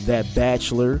it. That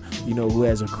bachelor, who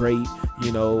has a great,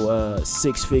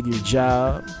 6-figure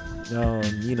job,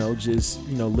 just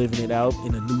living it out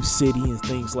in a new city and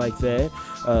things like that,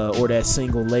 or that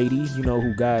single lady,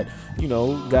 who got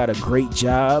a great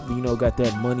job, got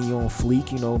that money on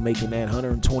fleek, making that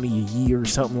 $120 a year or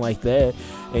something like that,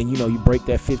 and you break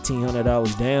that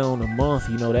 $1,500 down a month,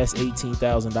 that's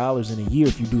 $18,000 in a year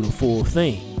if you do the full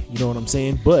thing. You know what I'm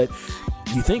saying? But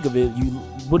you think of it,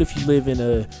 what if you live in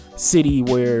a city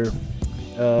where,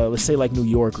 let's say like New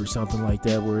York or something like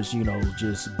that, where it's, you know,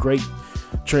 just great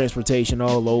transportation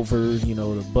all over, you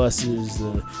know, the buses,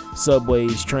 the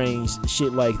subways, trains,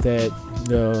 shit like that,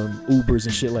 Ubers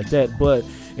and shit like that. But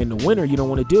in the winter, you don't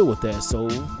want to deal with that. So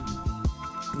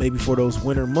maybe for those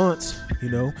winter months, you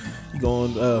know, you go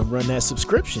and run that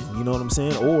subscription, you know what I'm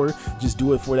saying? Or just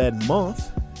do it for that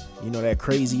month, you know, that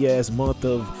crazy ass month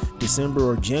of December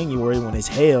or January when it's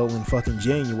hell in fucking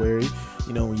January,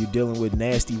 you know, when you're dealing with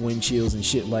nasty wind chills and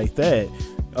shit like that.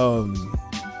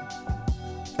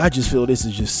 I just feel this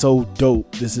is just so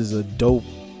dope. This is a dope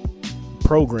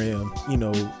program, you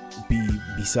know,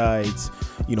 besides,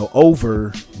 you know,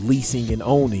 over leasing and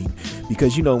owning,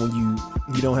 because, you know, when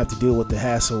you don't have to deal with the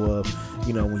hassle of,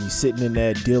 you know, when you're sitting in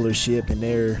that dealership and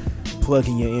they're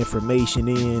plugging your information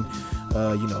in,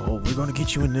 you know, oh, we're going to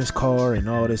get you in this car and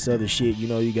all this other shit. You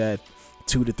know, you got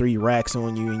 2 to 3 racks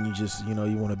on you and you just, you know,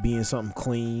 you want to be in something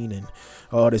clean and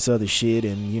all this other shit.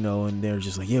 And, you know, and they're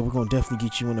just like, yeah, we're going to definitely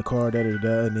get you in the car,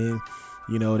 and then,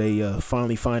 you know, they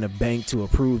finally find a bank to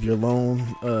approve your loan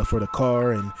for the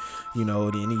car, and, you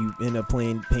know, then you end up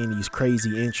paying these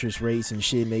crazy interest rates and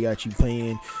shit, and they got you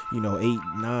paying, you know,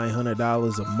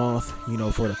 $800-900 a month, you know,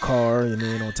 for the car, and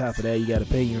then on top of that, you got to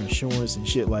pay your insurance and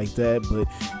shit like that. But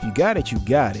if you got it, you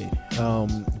got it.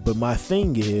 But my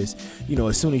thing is, you know,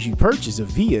 as soon as you purchase a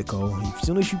vehicle, as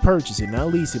soon as you purchase it, not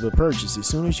lease it, but purchase it, as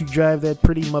soon as you drive that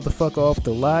pretty motherfucker off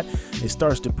the lot, it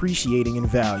starts depreciating in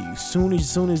value. Soon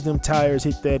as them tires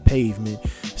hit that pavement,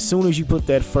 as soon as you put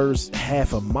that first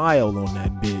half a mile on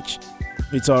that bitch,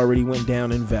 it's already went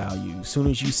down in value. As soon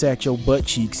as you sat your butt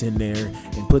cheeks in there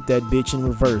and put that bitch in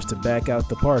reverse to back out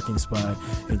the parking spot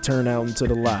and turn out into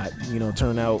the lot, you know,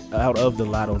 turn out of the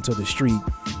lot onto the street,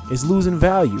 it's losing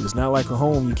value. It's not like a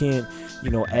home. You can't, you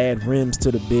know, add rims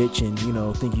to the bitch and, you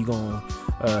know, think you gonna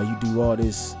you do all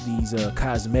these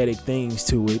cosmetic things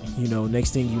to it. You know,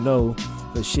 next thing you know,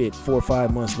 the shit 4 or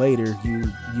 5 months later,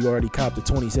 you already copped the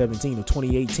 2017 or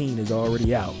 2018 is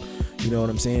already out. You know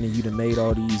what I'm saying? And you done made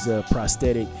all these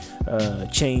prosthetic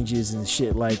changes and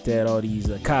shit like that, all these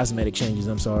cosmetic changes,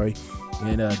 I'm sorry,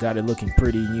 and got it looking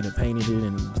pretty. You done painted it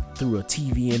and threw a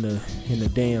TV in the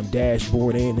damn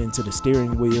dashboard and into the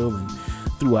steering wheel and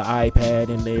threw an iPad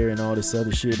in there and all this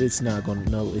other shit. It's not gonna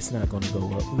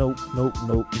go up. Nope.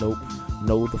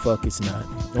 No, the fuck it's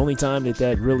not. The only time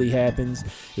that really happens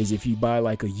is if you buy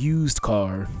like a used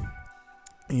car,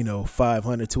 you know,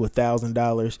 $500 to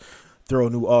 $1,000. Throw a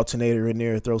new alternator in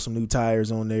there, throw some new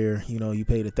tires on there. You know, you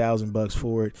paid $1,000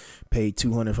 for it, paid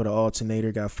 $200 for the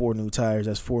alternator, got 4 new tires.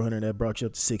 That's $400. That brought you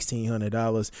up to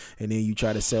 $1,600, and then you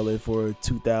try to sell it for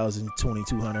 $2,000,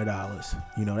 $2,200.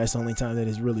 You know, that's the only time that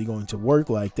it's really going to work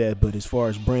like that. But as far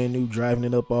as brand new, driving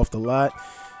it up off the lot,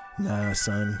 nah,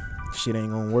 son, shit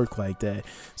ain't gonna work like that.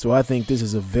 So I think this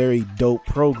is a very dope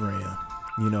program.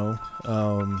 You know,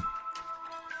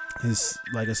 it's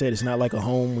like I said, it's not like a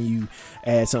home when you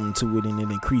add something to it and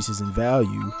it increases in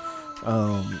value.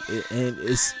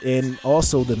 And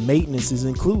also the maintenance is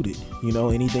included. You know,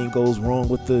 anything goes wrong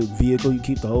with the vehicle, you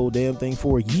keep the whole damn thing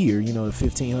for a year. You know, the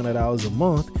 $1,500 a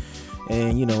month,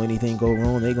 and you know, anything go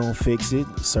wrong, they gonna fix it,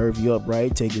 serve you up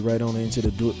right, take it right on into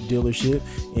the dealership,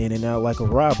 in and out like a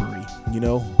robbery. You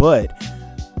know, but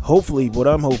hopefully, what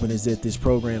I'm hoping is that this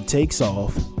program takes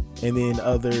off, and then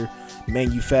other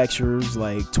manufacturers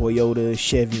like Toyota,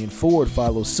 Chevy, and Ford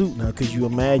follow suit. Now, could you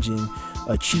imagine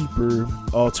a cheaper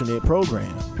alternate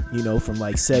program, you know, from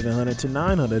like $700 to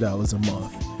 $900 a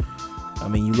month? I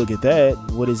mean, you look at that,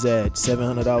 what is that,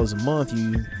 $700 a month?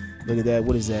 You look at that,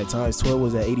 what is that, times 12,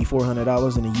 was that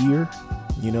 $8,400 in a year?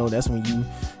 You know, that's when you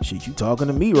talking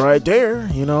to me right there.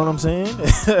 You know what I'm saying?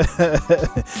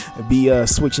 Be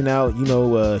switching out, you know,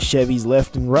 Chevys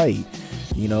left and right.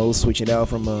 You know, switching out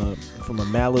from a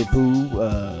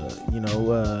Malibu, you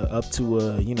know, up to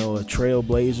a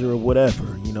Trailblazer or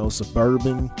whatever, you know,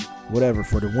 Suburban, whatever,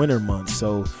 for the winter months.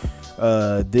 So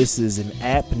this is an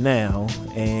app now,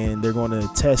 and they're going to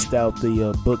test out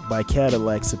the Book by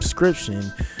Cadillac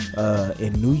subscription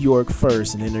in New York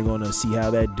first, and then they're going to see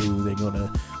how that do. They're going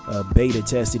to beta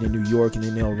test it in New York, and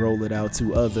then they'll roll it out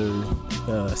to other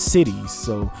cities.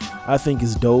 So I think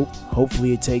it's dope.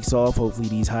 Hopefully it takes off. Hopefully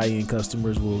these high-end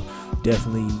customers will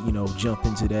definitely, you know, jump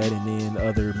into that, and then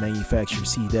other manufacturers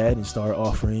see that and start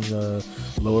offering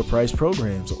lower price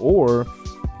programs, or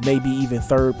maybe even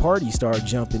third parties start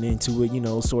jumping into it, you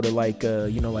know, sort of like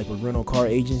you know, like with rental car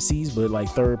agencies, but like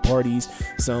third parties,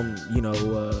 some, you know,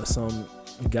 some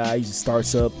guy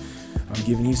starts up I'm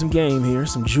giving you some game here,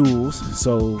 some jewels.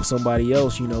 So somebody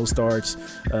else, starts,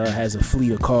 has a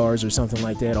fleet of cars or something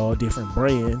like that, all different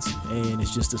brands, and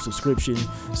it's just a subscription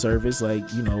service. Like,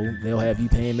 they'll have you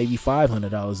paying maybe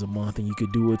 $500 a month, and you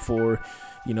could do it for,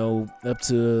 up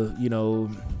to,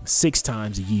 6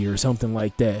 times a year or something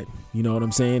like that. You know what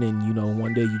I'm saying? And,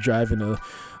 one day you're driving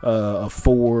a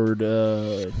Ford,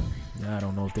 I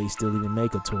don't know if they still even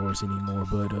make a Taurus anymore,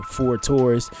 but a Ford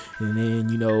Taurus. And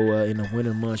then, in the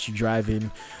winter months, you're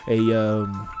driving a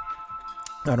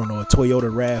Toyota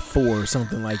RAV4 or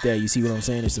something like that. You see what I'm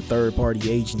saying? It's a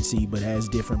third-party agency, but has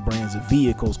different brands of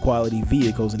vehicles, quality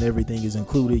vehicles, and everything is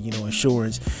included,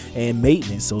 insurance and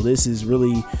maintenance. So this is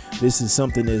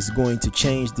something that's going to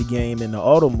change the game in the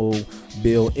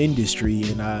automobile industry,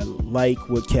 and I like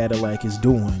what Cadillac is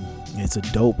doing. It's a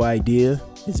dope idea.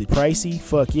 Is it pricey?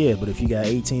 Fuck yeah. But if you got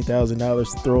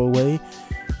 $18,000 to throw away,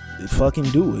 fucking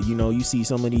do it. You see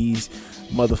some of these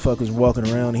motherfuckers walking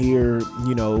around here,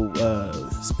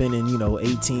 spending,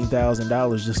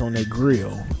 $18,000 just on their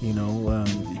grill,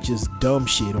 just dumb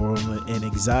shit, or an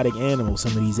exotic animal.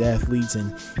 Some of these athletes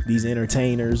and these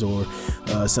entertainers, or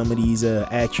some of these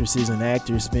actresses and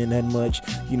actors spend that much,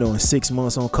 in 6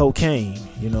 months on cocaine,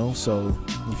 So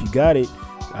if you got it,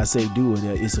 I say do it.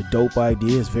 It's a dope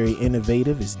idea. It's very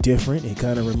innovative. It's different. It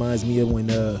kind of reminds me of when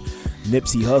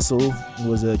Nipsey Hussle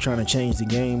was trying to change the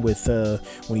game with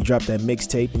when he dropped that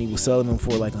mixtape, and he was selling them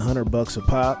for like $100 a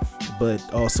pop, but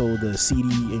also the CD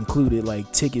included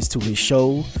like tickets to his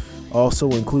show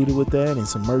also included with that, and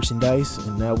some merchandise,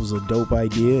 and that was a dope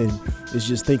idea. And it's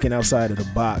just thinking outside of the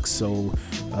box. So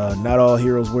not all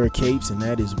heroes wear capes, and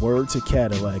that is word to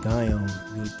Cadillac. I am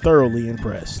thoroughly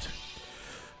impressed.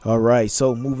 All right,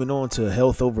 so moving on to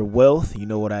health over wealth. You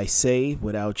know what I say,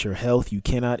 without your health, you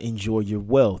cannot enjoy your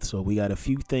wealth. So we got a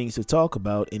few things to talk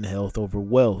about in health over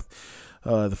wealth.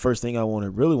 The first thing I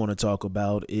really want to talk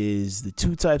about is the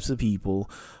 2 types of people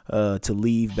to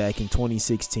leave back in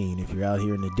 2016. If you're out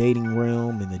here in the dating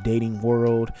realm, in the dating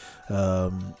world,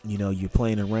 you're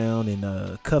playing around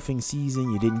in cuffing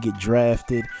season, you didn't get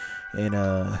drafted,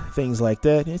 and things like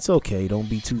that, it's okay. Don't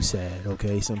be too sad,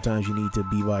 okay? Sometimes you need to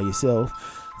be by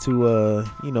yourself to,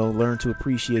 learn to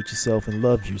appreciate yourself and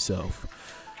love yourself.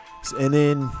 And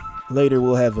then later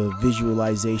we'll have a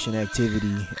visualization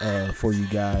activity for you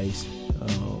guys,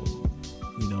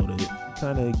 to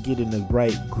kind of get in the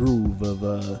right groove of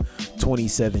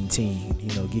 2017,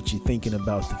 get you thinking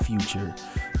about the future.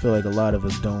 I feel like a lot of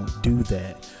us don't do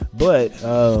that. But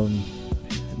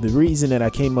the reason that I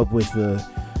came up with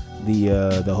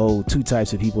the whole 2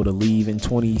 types of people to leave in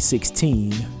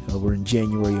 2016, we're in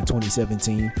January of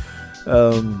 2017,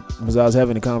 was I was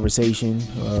having a conversation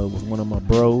with one of my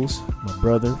bros, my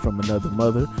brother from another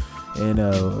mother, and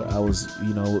I was,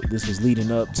 this was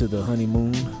leading up to the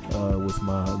honeymoon with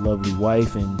my lovely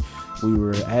wife, and we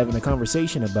were having a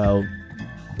conversation about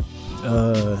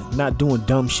not doing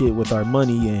dumb shit with our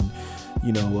money, and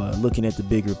looking at the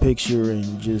bigger picture,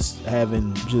 and just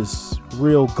having just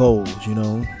real goals.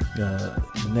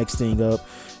 The next thing up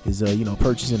is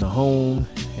purchasing a home,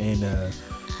 and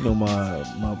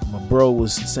my bro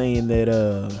was saying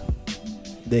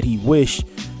that he wished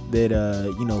that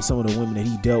some of the women that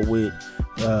he dealt with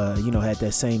had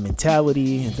that same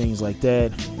mentality and things like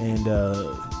that. And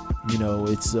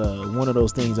it's one of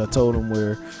those things I told him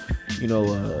where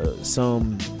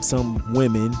some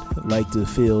women like to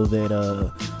feel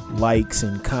that likes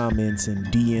and comments and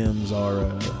DMs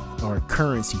are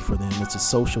currency for them. It's a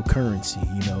social currency.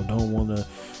 Don't want to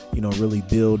really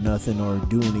build nothing or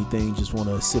do anything. Just want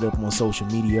to sit up on social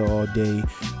media all day,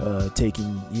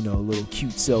 taking little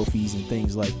cute selfies and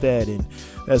things like that. And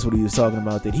that's what he was talking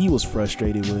about, that he was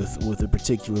frustrated with a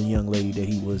particular young lady that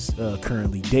he was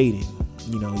currently dating.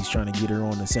 He's trying to get her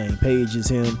on the same page as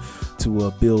him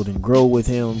to build and grow with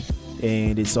him.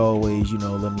 And it's always,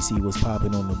 let me see what's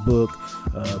popping on the book,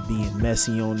 being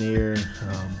messy on there,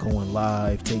 going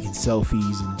live, taking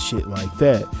selfies and shit like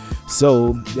that.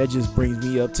 So that just brings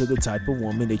me up to the type of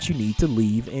woman that you need to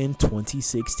leave in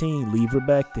 2016. Leave her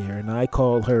back there. And I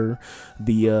call her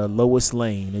the Lois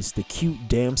Lane. It's the cute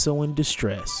damsel in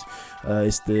distress.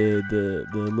 It's the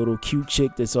little cute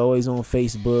chick that's always on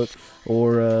Facebook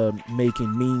or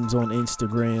making memes on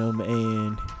Instagram,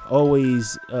 and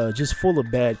always just full of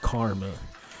bad karma.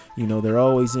 They're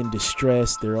always in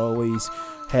distress. They're always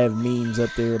have memes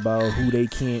up there about who they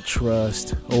can't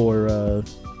trust, or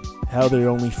how they're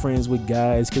only friends with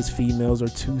guys because females are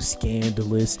too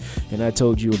scandalous. And I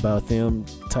told you about them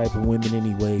type of women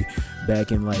anyway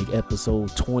back in like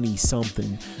episode 20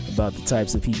 something, about the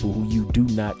types of people who you do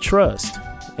not trust.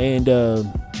 And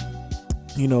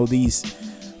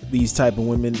these type of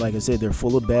women, like I said, they're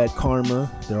full of bad karma.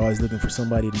 They're always looking for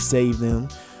somebody to save them.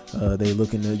 They're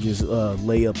looking to just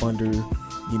lay up under,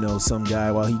 some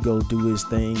guy while he go do his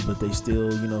thing, but they still,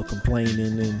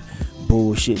 complaining and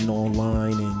bullshitting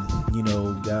online, and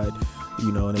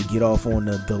and they get off on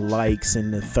the likes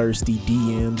and the thirsty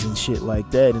DMs and shit like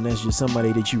that. And that's just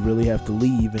somebody that you really have to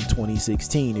leave in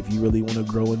 2016 if you really want to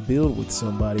grow and build with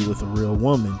somebody, with a real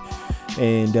woman.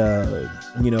 And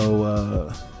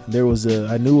there was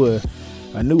I knew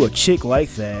a chick like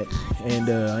that, and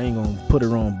I ain't gonna put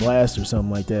her on blast or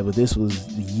something like that, but this was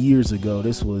years ago.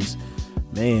 This was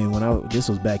this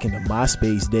was back in the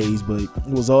MySpace days, but it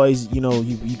was always,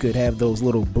 you could have those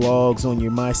little blogs on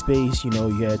your MySpace, you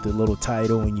had the little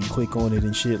title and you click on it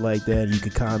and shit like that. You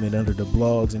could comment under the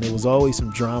blogs, and there was always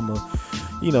some drama,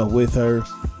 with her.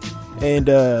 And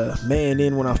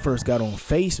then when I first got on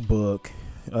Facebook,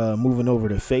 moving over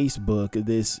to Facebook,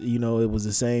 this, it was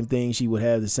the same thing. She would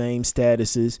have the same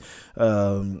statuses,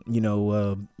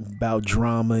 about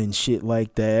drama and shit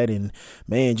like that. And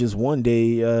man, just one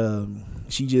day,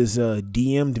 she just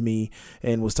DM'd me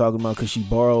and was talking about, because she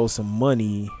borrowed some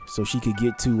money so she could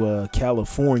get to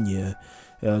California,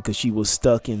 because she was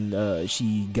stuck in,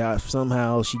 she got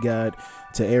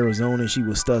to Arizona. She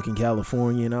was stuck in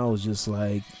California, and I was just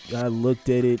like, I looked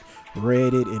at it,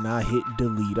 read it, and I hit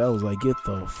delete. I was like, get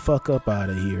the fuck up out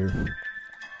of here.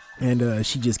 And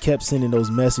she just kept sending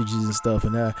those messages and stuff,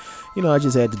 and I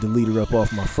just had to delete her up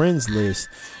off my friends list.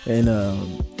 And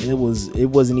it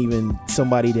wasn't even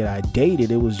somebody that I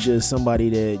dated. It was just somebody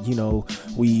that,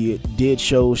 we did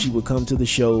shows. She would come to the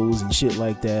shows and shit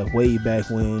like that way back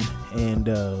when, and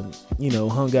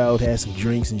hung out, had some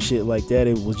drinks and shit like that.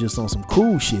 It was just on some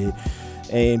cool shit.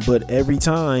 But every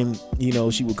time,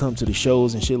 she would come to the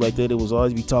shows and shit like that, it was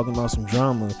always be talking about some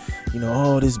drama.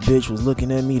 Oh, this bitch was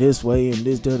looking at me this way and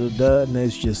this da-da-da. And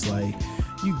it's just like,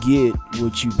 you get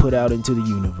what you put out into the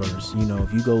universe.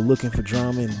 If you go looking for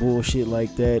drama and bullshit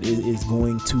like that, it's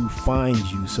going to find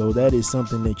you. So that is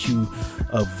something that you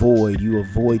avoid. You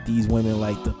avoid these women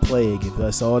like the plague. If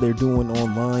that's all they're doing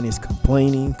online is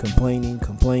complaining,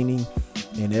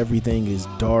 and everything is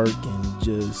dark and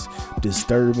just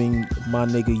disturbing, my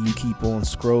nigga, you keep on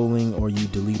scrolling, or you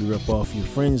delete her up off your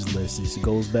friends list. It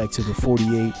goes back to the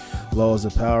 48 laws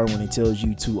of power, when it tells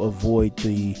you to avoid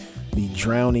the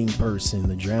drowning person,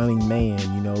 the drowning man,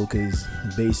 because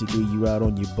basically you out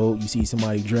on your boat, you see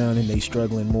somebody drowning, they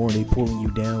struggling more, they pulling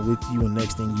you down with you, and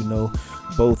next thing you know,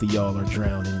 both of y'all are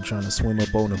drowning and trying to swim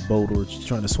up on a boat or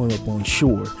trying to swim up on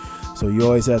shore. So you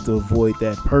always have to avoid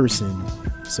that person.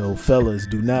 So fellas,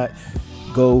 do not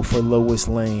go for Lois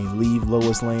Lane. Leave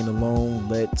Lois Lane alone.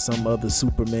 Let some other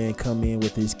Superman come in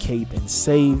with his cape and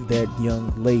save that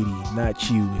young lady,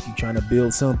 not you. If you're trying to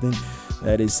build something,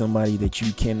 that is somebody that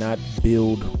you cannot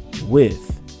build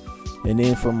with. And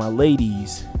then for my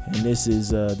ladies, and this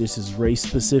is race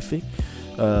specific.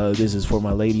 This is for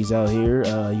my ladies out here.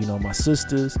 My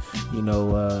sisters.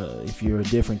 If you're a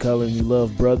different color and you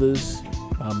love brothers,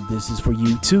 this is for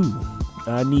you too.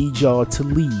 I need y'all to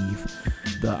leave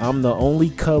I'm the only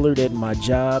colored at my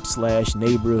job /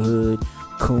 neighborhood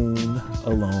coon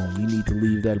alone. You need to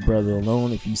leave that brother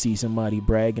alone. If you see somebody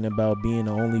bragging about being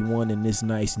the only one in this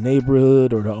nice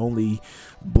neighborhood or the only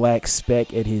black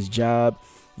speck at his job,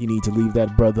 you need to leave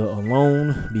that brother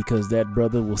alone, because that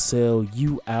brother will sell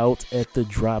you out at the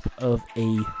drop of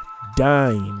a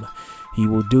dime. He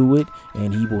will do it,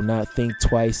 and he will not think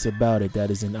twice about it.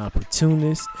 That is an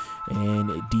opportunist,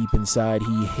 and deep inside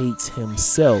he hates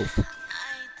himself.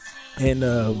 And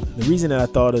the reason that I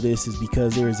thought of this is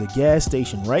because there is a gas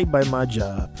station right by my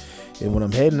job, and when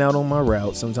I'm heading out on my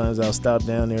route, sometimes I'll stop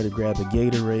down there to grab a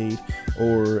Gatorade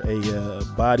or a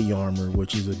Body Armor,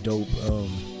 which is a dope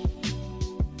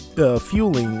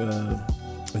fueling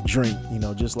drink,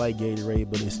 just like Gatorade,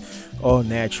 but it's all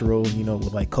natural,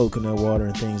 with like coconut water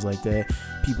and things like that.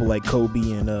 People like Kobe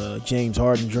and James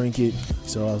Harden drink it,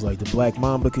 so I was like, the Black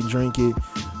Mamba can drink it,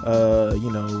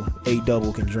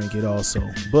 A-Double can drink it also.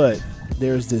 But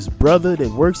there's this brother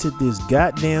that works at this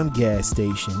goddamn gas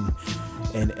station,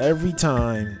 and every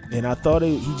time, and I thought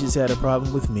he just had a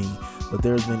problem with me, but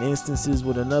there's been instances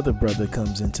when another brother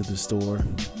comes into the store,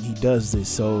 he does this.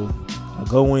 So I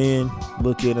go in,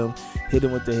 look at him, hit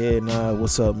him with the head nod.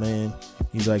 What's up, man?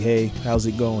 He's like, hey, how's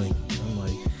it going? I'm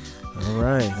like, all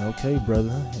right, okay,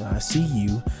 brother, I see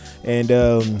you. And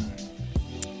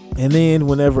then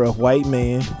whenever a white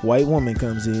woman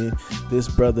comes in, this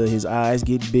brother, his eyes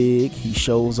get big. He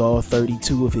shows all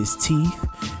 32 of his teeth,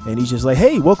 and he's just like,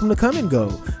 hey, welcome to Come and Go.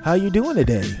 How you doing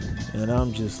today? And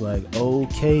I'm just like,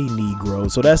 okay,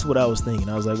 Negro. So that's what I was thinking.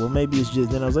 I was like, well, maybe it's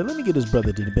just, then I was like, let me give this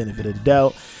brother the benefit of the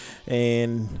doubt.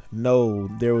 And no,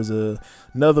 there was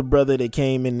another brother that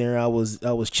came in there. I was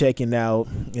checking out,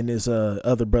 and this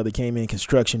other brother came in,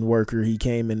 construction worker. He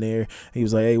came in there. He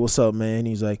was like, "Hey, what's up, man?"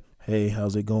 He's like, "Hey,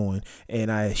 how's it going?"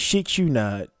 And I shit you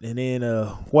not. And then a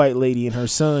white lady and her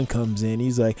son comes in.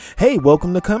 He's like, "Hey,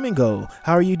 welcome to Come and Go.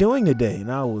 How are you doing today?"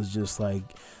 And I was just like,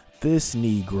 this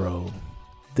Negro,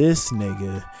 this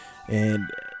nigga. And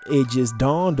it just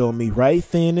dawned on me right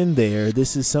then and there,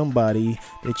 this is somebody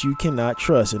that you cannot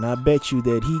trust. And I bet you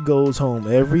that he goes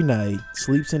home every night,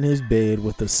 sleeps in his bed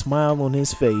with a smile on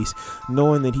his face,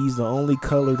 knowing that he's the only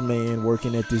colored man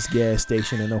working at this gas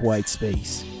station in a white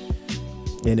space.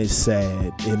 And it's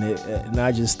sad. And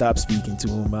I just stopped speaking to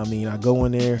him. I mean, I go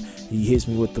in there, he hits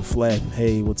me with the flat,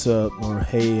 "Hey, what's up?" or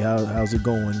 "Hey, how's it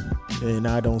going?" And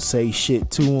I don't say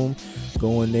shit to him.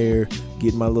 Go in there,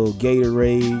 get my little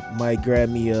Gatorade, might grab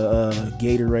me a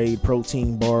Gatorade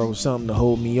protein bar or something to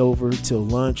hold me over till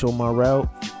lunch on my route,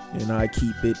 and I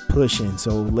keep it pushing.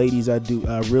 So ladies, I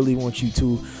really want you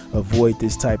to avoid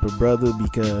this type of brother,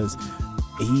 because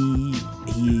he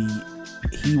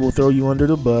will throw you under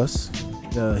the bus.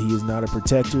 He is not a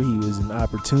protector. He is an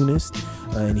opportunist,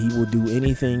 and he will do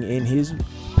anything in his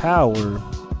power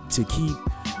to keep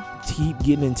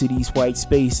getting into these white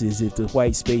spaces. If the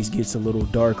white space gets a little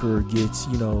darker or gets,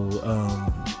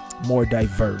 more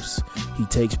diverse, he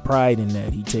takes pride in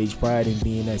that. He takes pride in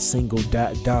being that single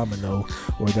domino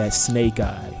or that snake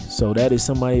eye. So that is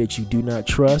somebody that you do not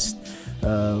trust.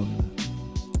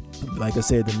 Like I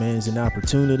said, the man is an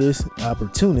opportunist,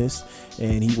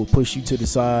 and he will push you to the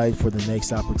side for the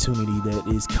next opportunity that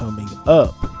is coming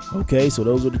up. Okay, so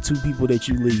those are the two people that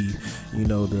you leave.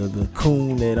 The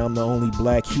coon that I'm the only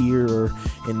black here or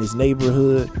in this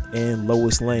neighborhood, and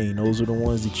Lois Lane. Those are the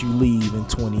ones that you leave in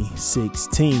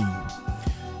 2016.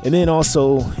 And then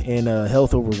also in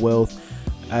Health Over Wealth,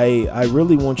 I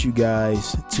really want you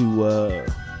guys to,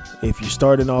 if you're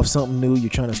starting off something new, you're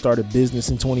trying to start a business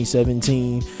in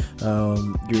 2017,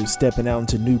 you're stepping out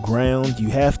into new ground, you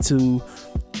have to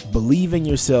believe in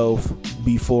yourself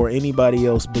before anybody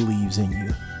else believes in you.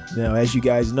 Now, as you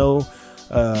guys know,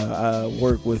 I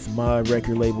work with my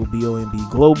record label BOMB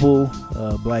Global,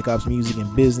 Black Ops Music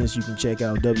and Business. You can check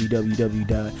out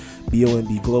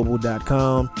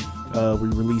www.bombglobal.com. We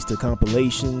released a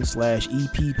compilation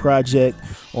 /EP project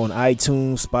on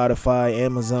iTunes, Spotify,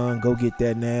 Amazon. Go get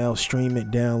that now. Stream it,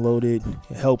 download it.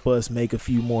 Help us make a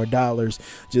few more dollars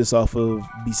just off of,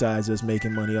 besides us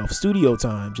making money off studio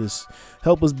time. Just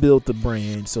help us build the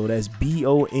brand. So that's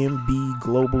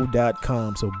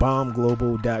bombglobal.com. So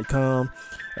bombglobal.com.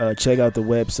 Check out the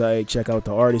website, check out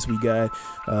the artists we got.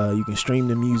 You can stream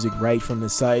the music right from the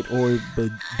site, but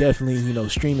definitely,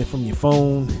 stream it from your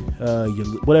phone,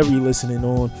 whatever you're listening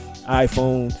on,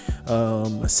 iPhone,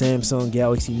 a Samsung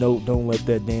Galaxy Note. Don't let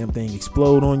that damn thing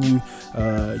explode on you.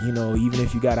 Even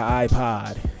if you got an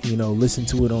iPod, listen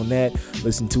to it on that,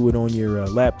 listen to it on your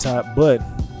laptop. But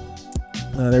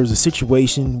there was a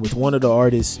situation with one of the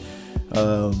artists,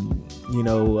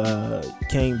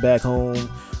 came back home,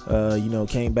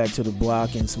 came back to the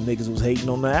block, and some niggas was hating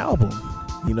on the album.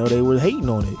 They were hating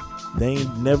on it. They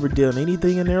ain't never done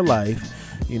anything in their life.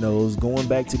 It was going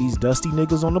back to these dusty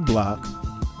niggas on the block,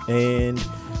 and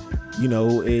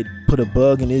it put a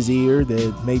bug in his ear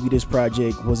that maybe this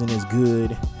project wasn't as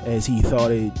good as he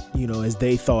thought it, as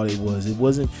they thought it was. It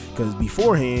wasn't, because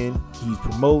beforehand he's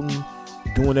promoting,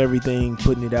 doing everything,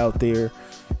 putting it out there,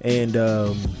 and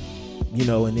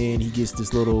and then he gets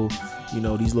this little,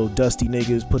 these little dusty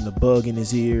niggas putting a bug in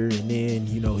his ear, and then,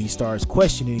 he starts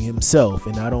questioning himself.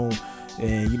 And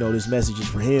this message is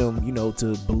for him,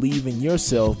 to believe in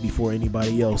yourself before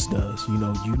anybody else does. You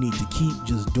need to keep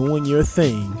just doing your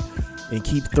thing and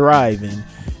keep thriving.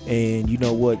 And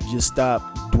just stop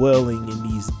dwelling in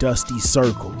these dusty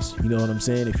circles. You know what I'm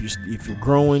saying? If you're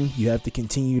growing, you have to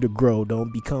continue to grow.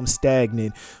 Don't become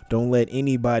stagnant. Don't let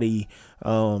anybody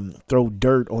throw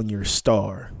dirt on your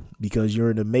star, because you're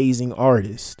an amazing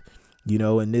artist.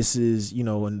 And this is,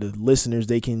 and the listeners,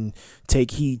 they can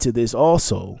take heed to this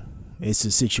also. It's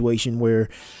a situation where,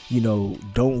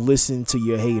 don't listen to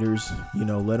your haters.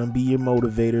 Let them be your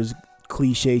motivators.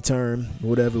 Cliche term,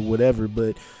 whatever.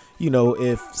 But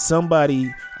if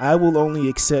somebody, I will only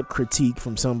accept critique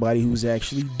from somebody who's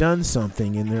actually done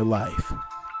something in their life.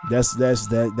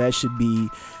 That should be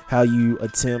how you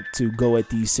attempt to go at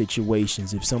these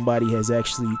situations. If somebody has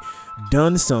actually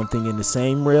done something in the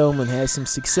same realm and has some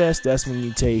success, that's when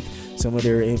you take some of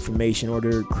their information or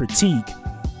their critique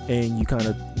and you kind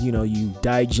of, you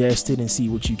digest it and see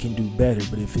what you can do better.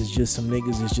 But if it's just some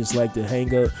niggas that's just like to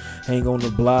hang on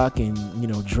the block and,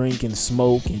 drink and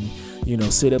smoke and,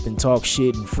 sit up and talk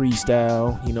shit and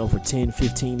freestyle, for 10,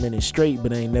 15 minutes straight,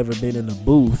 but ain't never been in a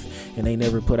booth and ain't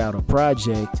never put out a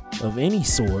project of any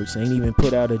sorts, ain't even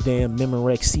put out a damn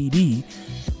Memorex CD,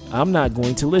 I'm not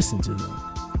going to listen to them.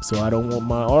 So I don't want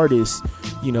my artists,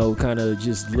 kind of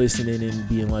just listening and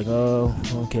being like, oh,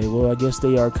 okay, well, I guess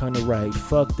they are kind of right.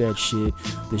 Fuck that shit.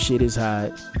 The shit is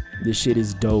hot. The shit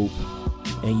is dope.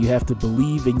 And you have to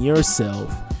believe in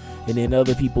yourself. And then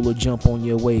other people will jump on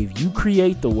your wave. You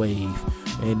create the wave.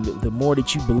 And the more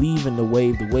that you believe in the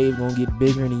wave gonna get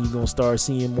bigger, and then you're gonna start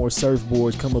seeing more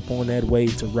surfboards come up on that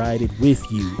wave to ride it with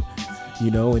you.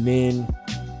 And then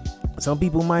some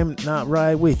people might not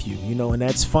ride with you, and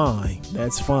that's fine.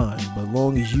 That's fine. But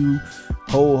long as you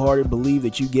wholeheartedly believe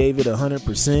that you gave it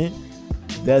 100%,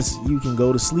 you can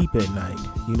go to sleep at night.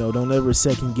 Don't ever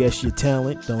second guess your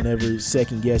talent. Don't ever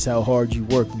second guess how hard you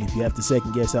work. And if you have to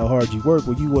second guess how hard you work,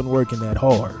 well, you wasn't working that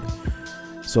hard.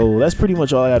 So that's pretty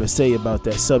much all I got to say about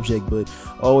that subject. But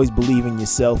always believe in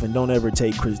yourself, and don't ever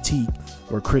take critique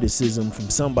or criticism from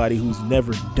somebody who's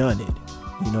never done it.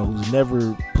 Who's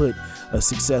never put a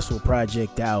successful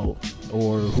project out,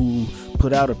 or who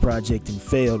put out a project and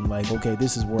failed. Like, okay,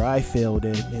 this is where I failed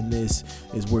at, and this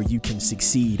is where you can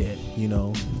succeed at,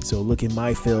 So look at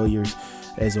my failures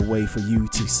as a way for you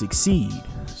to succeed.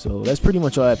 So that's pretty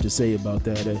much all I have to say about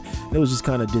that. It was just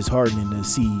kind of disheartening to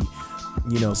see,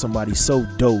 somebody so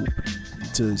dope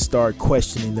to start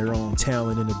questioning their own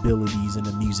talent and abilities in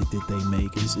the music that they make.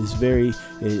 It's very,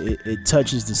 it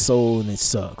touches the soul, and it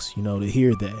sucks, to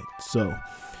hear that. So,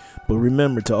 but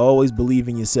remember to always believe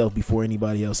in yourself before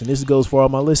anybody else. And this goes for all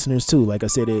my listeners too. Like I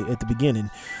said at the beginning,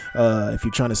 if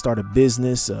you're trying to start a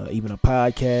business, even a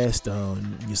podcast,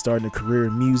 you're starting a career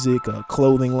in music, a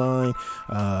clothing line,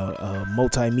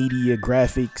 multimedia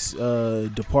graphics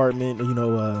department,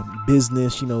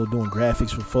 business, doing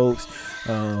graphics for folks.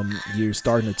 You're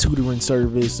starting a tutoring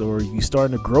service, or you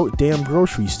starting a damn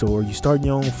grocery store, you starting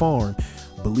your own farm.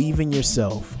 Believe in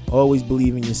yourself. Always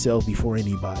believe in yourself before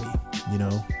anybody,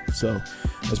 So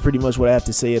that's pretty much what I have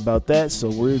to say about that. So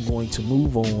we're going to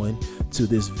move on to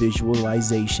this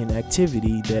visualization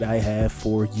activity that I have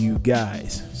for you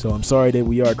guys. So I'm sorry that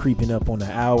we are creeping up on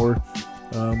the hour,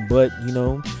 but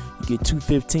you get 2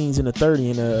 15s and a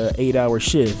 30 in a 8-hour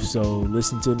shift. So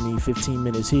listen to me 15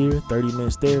 minutes here, 30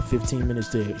 minutes there, 15 minutes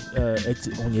there,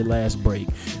 on your last break.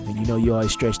 And you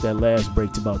always stretch that last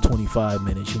break to about 25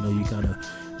 minutes. You kind of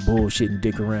bullshit and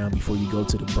dick around before you go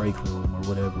to the break room or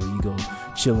whatever. You go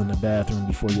chill in the bathroom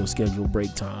before your scheduled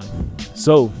break time.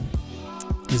 So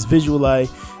this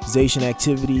visualization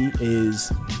activity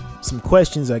is some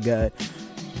questions I got.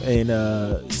 And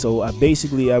so I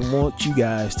want you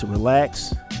guys to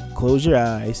relax, close your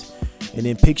eyes, and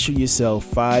then picture yourself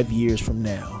 5 years from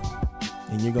now.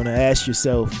 And you're going to ask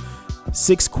yourself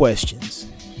 6 questions.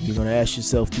 You're going to ask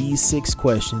yourself these 6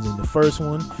 questions. And the first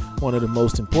one of the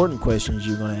most important questions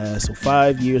you're going to ask. So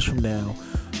 5 years from now,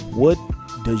 what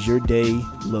does your day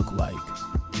look like?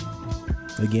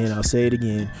 Again, I'll say it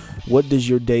again. What does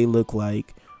your day look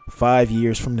like 5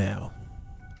 years from now?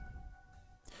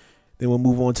 Then we'll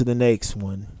move on to the next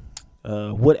one.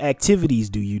 What activities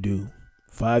do you do?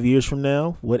 5 years from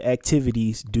now, what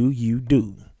activities do you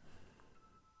do?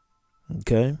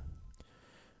 Okay.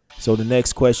 So the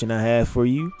next question I have for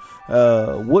you,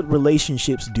 what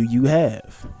relationships do you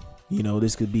have?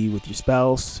 This could be with your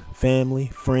spouse, family,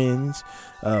 friends,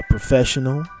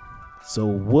 professional. So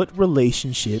what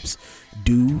relationships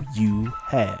do you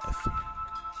have?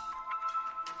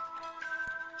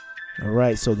 All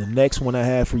right. So the next one I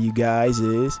have for you guys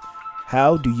is,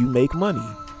 how do you make money?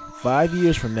 5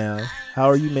 years from now, how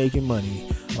are you making money?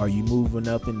 Are you moving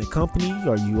up in the company?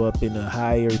 Are you up in a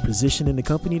higher position in the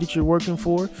company that you're working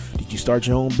for? Did you start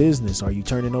your own business? Are you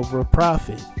turning over a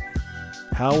profit?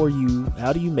 How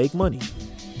do you make money?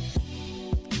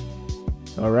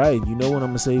 All right, you know what I'm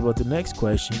going to say about the next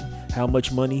question. How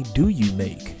much money do you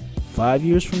make? 5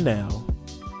 years from now,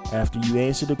 after you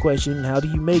answer the question, how do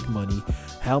you make money?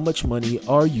 How much money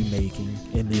are you making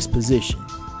in this position?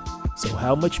 So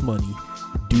how much money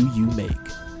do you make?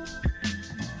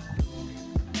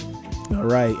 All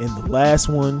right, and the last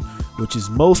one, which is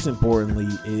most importantly,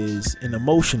 is an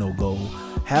emotional goal.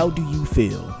 How do you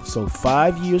feel? So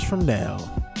 5 years from now,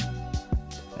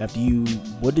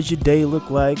 what does your day look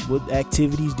like? What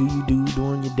activities do you do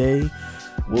during your day?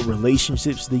 What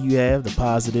relationships do you have? The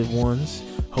positive ones.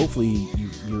 Hopefully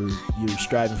you're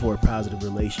striving for a positive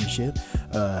relationship.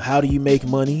 How do you make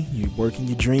money? You're working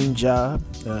your dream job.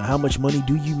 How much money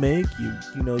do you make?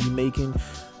 You're making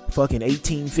fucking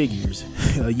 18 figures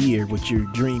a year with your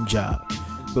dream job.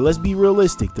 But let's be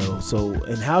realistic though. So,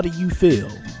 and how do you feel?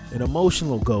 An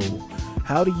emotional goal.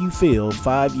 How do you feel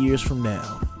 5 years from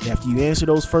now? After you answer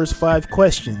those first 5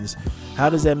 questions, how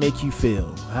does that make you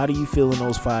feel? How do you feel in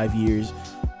those 5 years,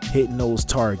 hitting those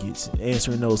targets,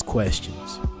 answering those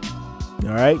questions?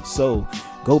 All right, so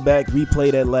go back,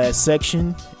 replay that last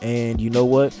section, and you know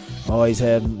what? I always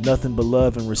have nothing but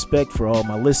love and respect for all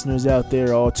my listeners out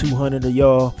there, all 200 of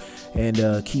y'all,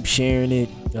 and keep sharing it.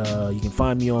 You can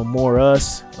find me on More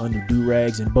Us under Do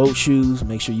Rags and Boat Shoes.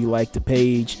 Make sure you like the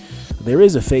page. There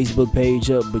is a Facebook page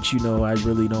up, but you know I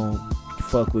really don't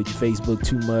fuck with Facebook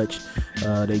too much.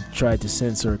 They tried to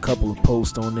censor a couple of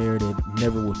posts on there that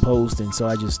never would post, and so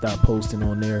I just stopped posting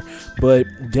on there. But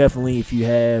definitely, if you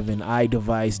have an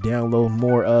iDevice, download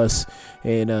More Us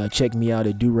and check me out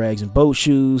at Do Rags and Boat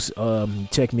Shoes.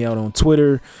 Check me out on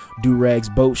Twitter, Do Rags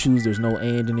Boat Shoes. There's no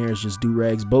and in there, it's just Do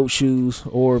Rags Boat Shoes,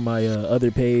 or my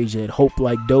other page at Hope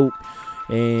Like Dope.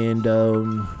 And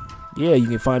yeah, you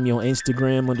can find me on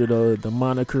Instagram under the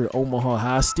moniker Omaha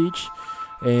Hostage.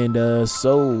 And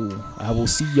so I will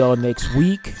see y'all next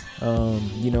week.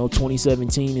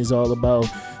 2017 is all about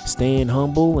staying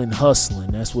humble and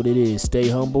hustling. That's what it is. Stay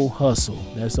humble, hustle.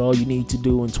 That's all you need to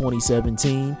do in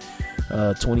 2017.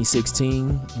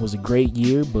 2016 was a great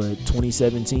year, but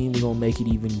 2017 we're gonna make it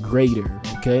even greater.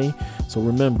 Okay, so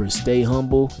remember, stay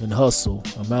humble and hustle.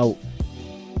 I'm out.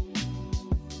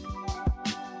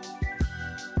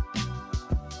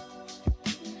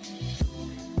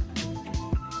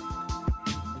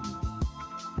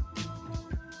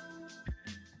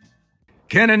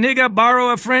 Can a nigga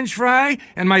borrow a French fry?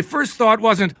 And my first thought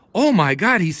wasn't, oh my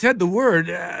God, he said the word,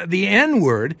 the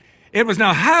N-word. It was,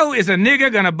 now how is a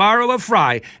nigga gonna borrow a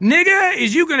fry? Nigga,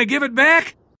 is you gonna give it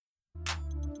back?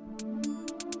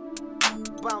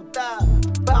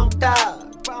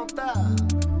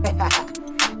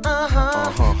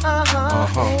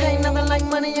 Ain't nothing like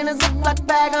money in a Ziploc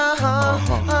bag,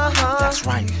 That's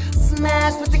right.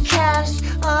 Smash with the cash,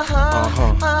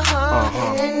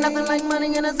 Ain't nothing like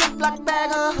money in a Ziploc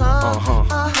bag,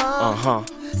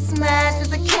 Smash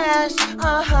with the cash,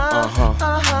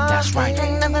 That's right.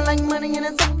 Ain't nothing like money in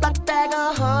a Ziploc bag,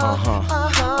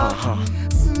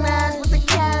 Smash with the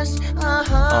cash,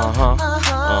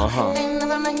 Ain't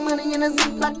nothing like money in a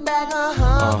Ziploc bag,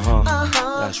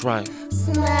 That's right.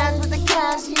 Smash with the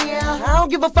cash, yeah. I don't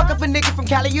give a fuck if a nigga from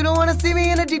Cali. You don't wanna see me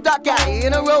in a deep dark alley,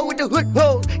 in a road with the hood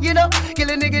hole. You know,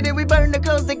 kill a nigga, then we burn the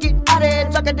clothes and get out of here.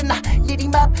 Fucker, then I lit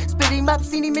him up, split him up.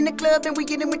 Seen him in the club, and we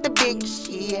get him with the big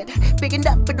shit. Big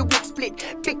enough for the wig split.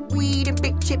 Big weed and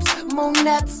big chips. More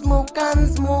nuts, more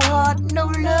guns, more heart. No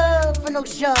love for no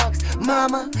sharks.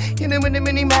 Mama, hit him with the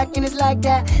mini Mac, and it's like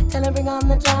that. Tell him bring on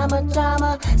the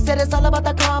drama. Said it's all about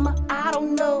the karma. I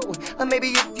don't know. Or maybe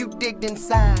if you digged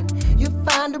inside, you'll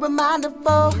find a reminder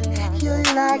for your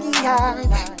life.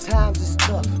 Times is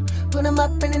tough. Put them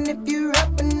up, and if you're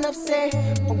up enough, say,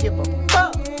 don't give a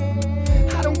fuck.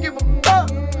 I don't give a fuck.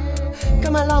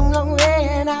 Come a long, long way,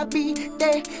 and I'll be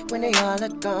there when they all are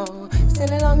gone.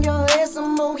 Send along your way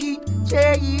some more heat.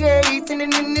 Yeah,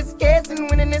 sending in this gas and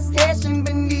winning this passion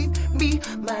beneath me.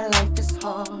 My life is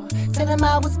hard. Tell them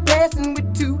I was blessing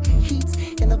with 2 heats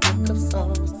in the book of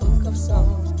songs, book of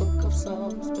songs, book of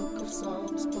songs, book of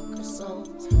songs, book of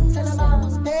songs. Tell them I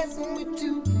was blessing with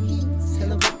 2 heats in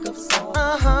the book of songs.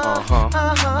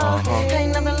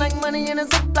 Ain't nothing like money in a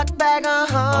Ziploc bag.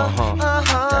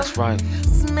 That's right.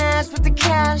 Smash with the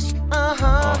cash.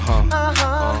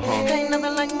 Ain't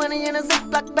nothing like money in a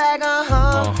Ziploc bag.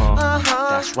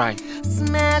 That's right.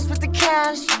 Smash with the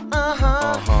cash.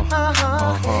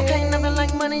 Ain't nothing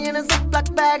like money in a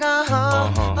Ziploc bag.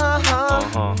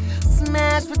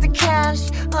 Smash with the cash.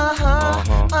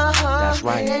 That's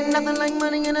right. Ain't nothing like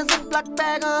money in a Ziploc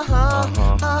bag.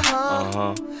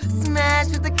 Smash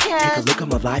with the cash. Take a look at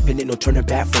my life and ain't no turning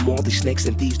back from all these snakes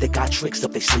and thieves that got tricks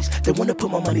up their sleeves. They wanna put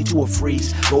my money to a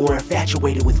freeze, but we're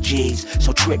infatuated with G's.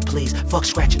 So trick please, fuck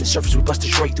scratching the surface, we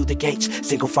busted straight through the gates.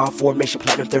 Single file formation,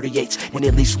 platinum 38s, and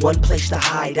at least one place to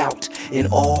hide out in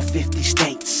all 50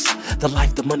 states. The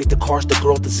life, the money, the cars, the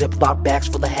girl, the Ziploc bags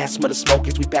full of hash, smell the smoke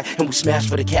as we back and we smash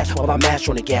for the cash while I mash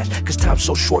on the gas. Cause time's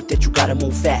so short that you gotta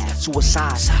move fast.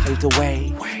 Suicide ain't the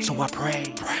way, so I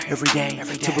pray every day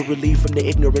to be relieved from the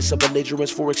ignorance of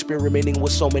belligerence for experimenting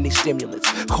with so many stimulants.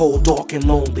 Cold, dark, and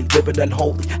lonely, living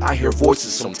unholy. I hear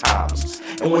voices sometimes,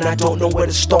 and when I don't know where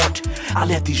to start, I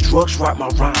let these drugs write my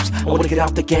rhymes. I wanna get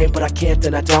out the game, but I can't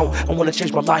and I don't. I wanna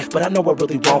change my life, but I know I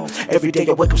really won't. Every day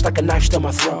I wake up like a knife still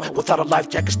my throat. Without a life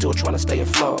jacket, still trying to stay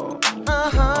afloat.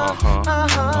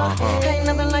 Ain't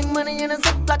nothing like money in a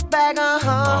Ziploc bag.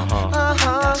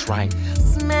 That's right.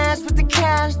 Smash with the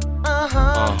cash,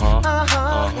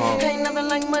 Ain't nothing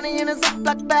like money in a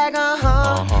Ziploc bag,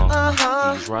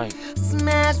 He's right.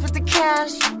 Smash with the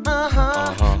cash,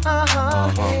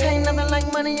 Ain't nothing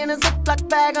like money in a Ziploc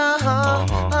bag,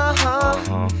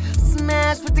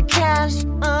 Smash with the cash,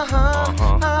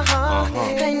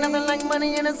 Ain't nothing like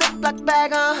money in a Ziploc bag,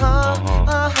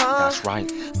 That's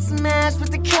right. Smash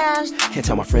with the cash. Can't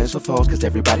tell my friends or foes, cause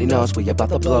everybody knows we about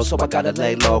to blow. So I gotta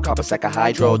lay low, cop a sack of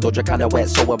hydro. Doja kinda wet,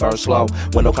 so it burns slow.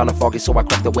 Window kinda foggy, so I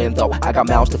crack the window. I got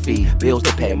mouths to feed, bills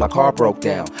to pay, my car broke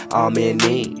down. I'm in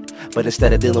need, but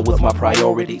instead of dealing with my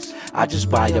priorities, I just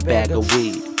buy a bag of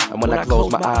weed. And when I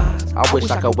close my eyes, I wish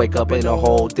I could wake up in a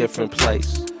whole different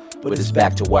place. But it's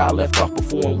back to where I left off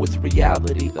before, and with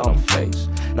reality that I'm faced.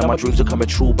 Now my dreams are coming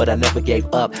true, but I never gave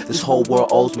up. This whole world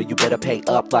owes me, you better pay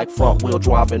up. Like front wheel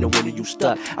drive in the winter you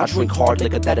stuck. I drink hard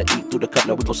liquor that'll eat through the cup.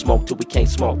 Now we gon' smoke till we can't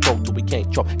smoke, choke till we can't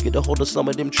choke. Get a hold of some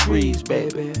of them trees,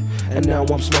 baby. And now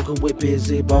I'm smoking with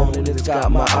Busy Bone, and it's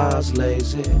got my eyes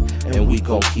lazy. And we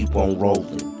gon' keep on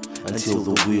rolling until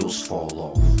the wheels fall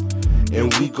off.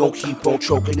 And we gon' keep on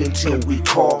choking until we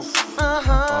cough.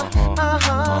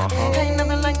 Ain't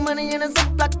nothing like money in a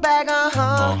Ziploc bag,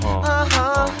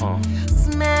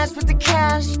 Smash with the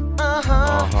cash,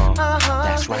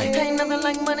 That's right. Ain't nothing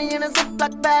like money in a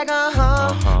Ziploc bag,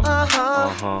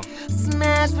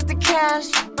 Smash with the cash,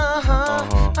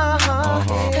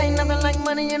 Ain't nothing like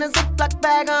money in a Ziploc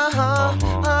bag,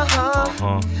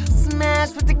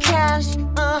 Smash with the cash,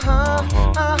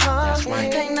 That's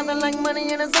right. Ain't nothing like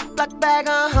money in a Ziploc bag,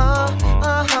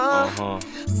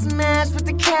 Smash with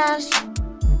the cash,